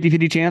like a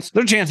 50-50 chance.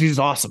 There's a chance he's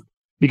awesome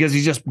because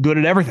he's just good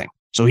at everything.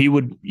 So he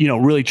would,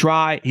 really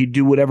try. He'd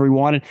do whatever he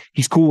wanted.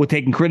 He's cool with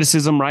taking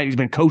criticism, right? He's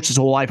been coached his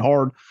whole life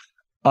hard.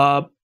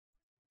 But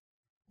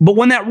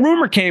when that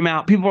rumor came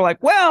out, people were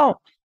like,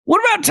 well, what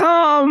about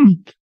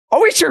Tom?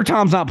 Are we sure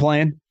Tom's not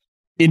playing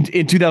in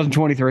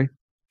 2023?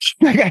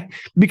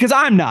 Because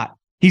I'm not.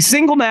 He's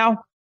single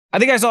now. I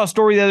think I saw a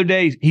story the other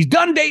day. He's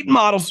done dating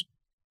models.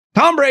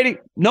 Tom Brady,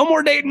 no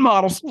more dating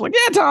models. I was like,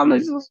 yeah, Tom,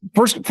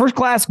 first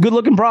class, good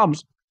looking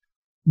problems.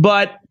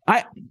 But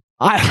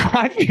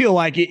I feel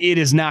like it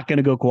is not going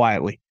to go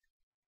quietly.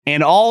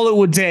 And all it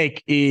would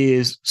take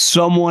is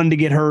someone to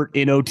get hurt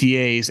in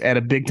OTAs at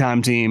a big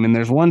time team. And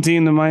there's one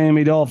team, the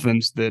Miami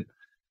Dolphins, that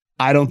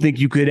I don't think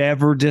you could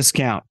ever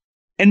discount.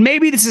 And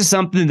maybe this is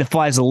something that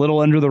flies a little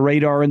under the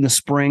radar in the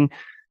spring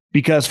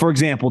because, for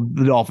example,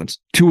 the Dolphins,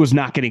 Tua's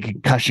not getting a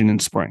concussion in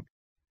spring.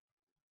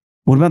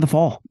 What about the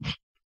fall?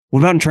 What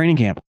about in training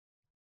camp?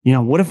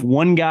 What if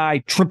one guy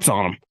trips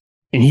on him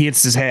and he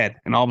hits his head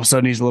and all of a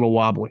sudden he's a little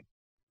wobbly?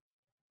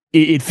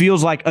 It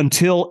feels like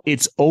until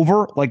it's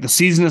over, like the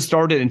season has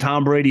started and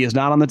Tom Brady is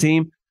not on the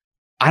team,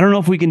 I don't know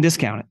if we can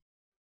discount it.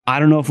 I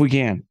don't know if we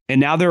can. And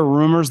now there are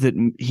rumors that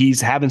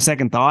he's having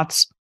second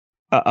thoughts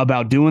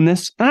about doing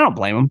this. And I don't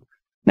blame him.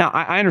 Now,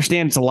 I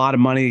understand it's a lot of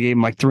money. They gave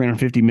him like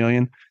 $350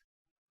 million.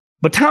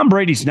 But Tom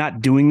Brady's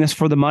not doing this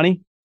for the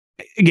money.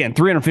 Again,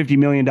 $350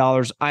 million,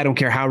 I don't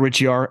care how rich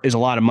you are, is a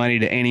lot of money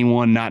to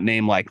anyone not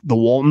named like the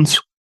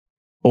Waltons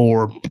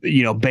or,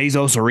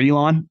 Bezos or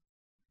Elon.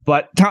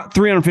 But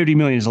 $350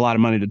 million is a lot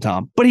of money to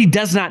Tom. But he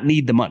does not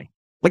need the money.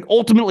 Like,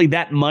 ultimately,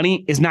 that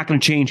money is not going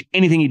to change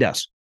anything he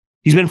does.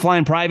 He's been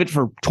flying private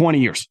for 20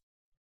 years.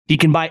 He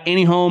can buy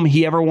any home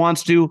he ever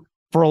wants to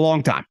for a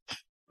long time,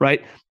 right?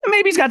 And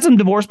maybe he's got some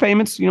divorce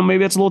payments. Maybe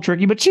that's a little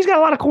tricky, but she's got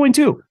a lot of coin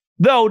too.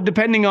 Though,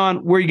 depending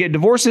on where you get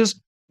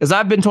divorces, as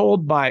I've been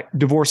told by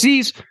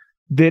divorcees,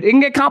 that it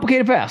can get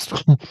complicated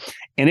fast.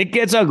 And it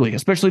gets ugly,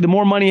 especially the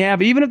more money you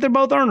have, even if they're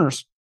both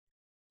earners.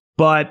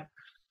 But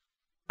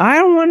I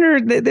don't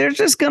wonder, there's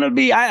just going to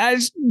be, I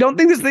just don't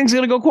think this thing's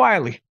going to go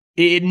quietly.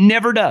 It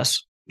never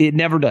does. It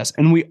never does.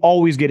 And we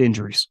always get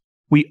injuries.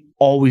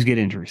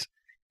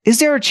 Is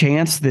there a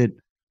chance that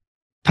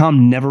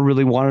Tom never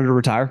really wanted to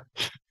retire?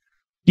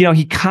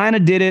 He kind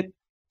of did it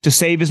to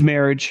save his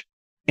marriage.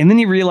 And then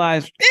he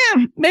realized,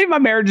 maybe my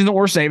marriage isn't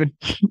worth saving.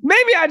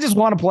 Maybe I just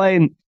want to play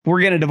and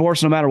we're going to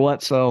divorce no matter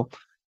what. So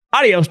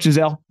adios,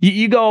 Giselle.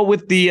 You go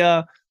with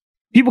the,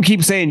 people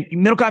keep saying,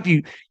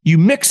 Middlecop, you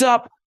mix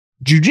up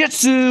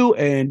jiu-jitsu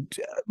and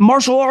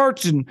martial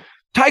arts and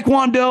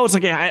taekwondo. It's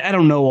like, I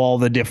don't know all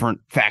the different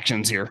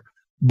factions here,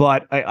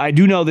 but I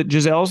do know that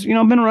Giselle's,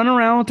 been running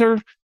around with her,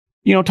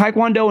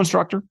 taekwondo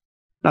instructor.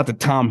 Not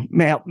that Tom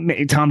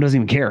doesn't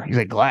even care. He's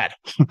like, glad.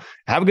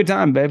 Have a good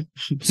time, babe.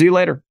 See you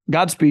later.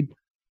 Godspeed.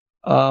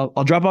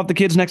 I'll drop off the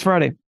kids next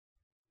Friday.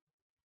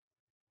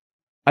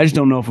 I just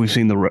don't know if we've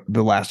seen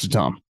the last of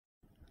Tom.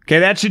 Okay,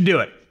 that should do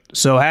it.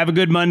 So have a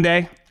good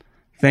Monday.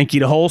 Thank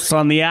you to Holst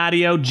on the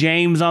audio,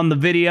 James on the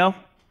video.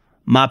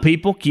 My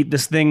people, keep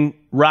this thing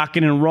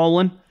rocking and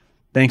rolling.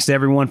 Thanks to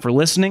everyone for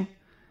listening.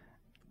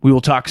 We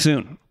will talk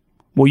soon.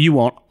 Well, you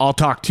won't. I'll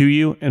talk to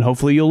you, and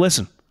hopefully you'll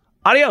listen.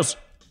 Adios.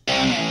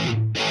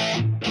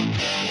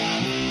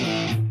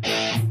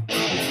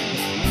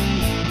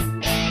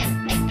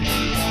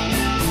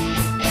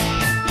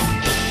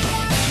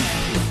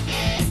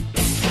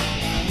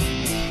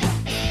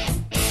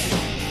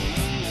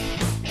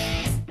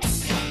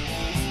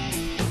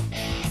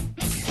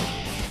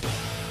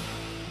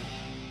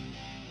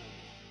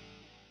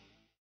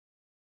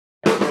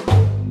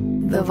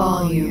 The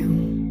volume.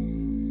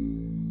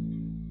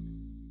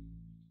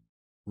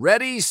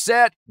 Ready,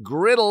 set,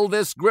 griddle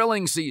this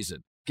grilling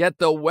season. Get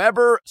the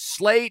Weber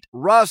Slate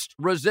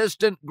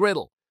Rust-Resistant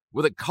Griddle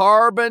with a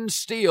carbon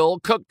steel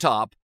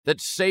cooktop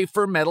that's safe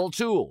for metal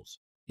tools.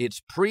 It's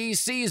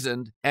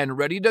pre-seasoned and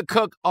ready to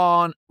cook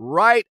on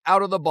right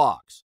out of the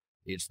box.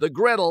 It's the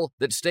griddle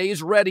that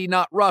stays ready,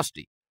 not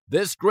rusty.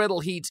 This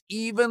griddle heats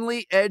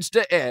evenly edge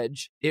to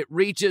edge. It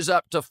reaches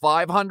up to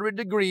 500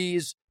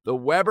 degrees. The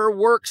Weber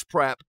Works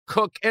Prep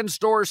cook and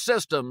store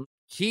system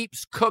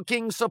keeps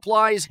cooking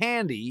supplies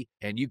handy,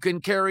 and you can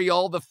carry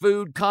all the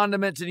food,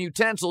 condiments, and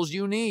utensils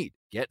you need.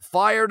 Get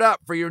fired up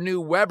for your new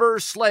Weber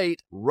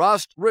Slate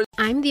Rust.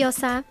 I'm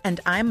Diosa. And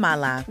I'm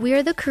Mala. We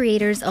are the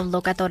creators of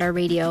Locatora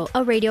Radio,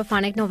 a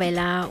radiophonic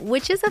novela,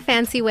 which is a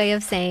fancy way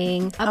of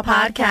saying a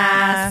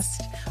podcast.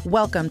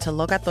 Welcome to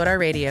Locatora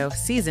Radio,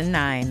 Season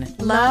 9.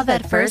 Love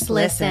at first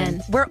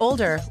listen. We're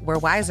older, we're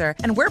wiser,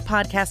 and we're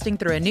podcasting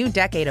through a new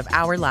decade of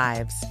our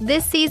lives.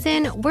 This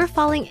season, we're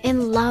falling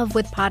in love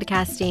with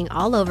podcasting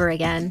all over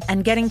again.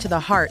 And getting to the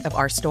heart of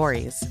our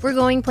stories. We're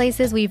going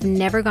places we've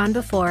never gone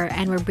before,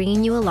 and we're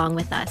bringing you along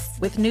with us.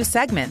 With new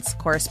segments,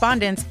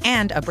 correspondence,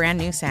 and a brand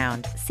new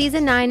sound.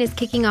 Season 9 is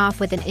kicking off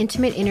with an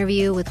intimate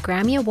interview with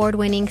Grammy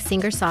Award-winning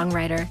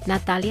singer-songwriter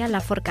Natalia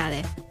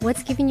Lafourcade.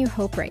 What's giving you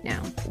hope right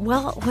now?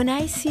 Well, when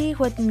I see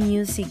what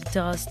music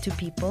does to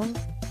people,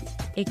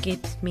 it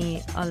gives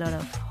me a lot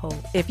of hope.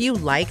 If you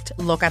liked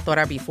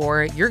Locatora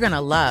before, you're going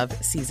to love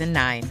Season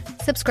 9.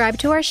 Subscribe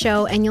to our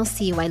show and you'll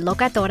see why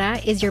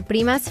Locatora is your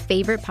prima's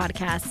favorite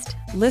podcast.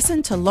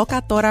 Listen to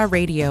Locatora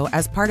Radio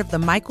as part of the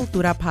My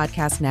Cultura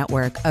Podcast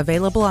Network,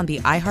 available on the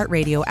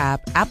iHeartRadio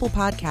app, Apple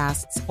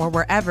Podcasts, or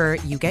wherever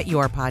you get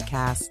your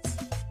podcasts.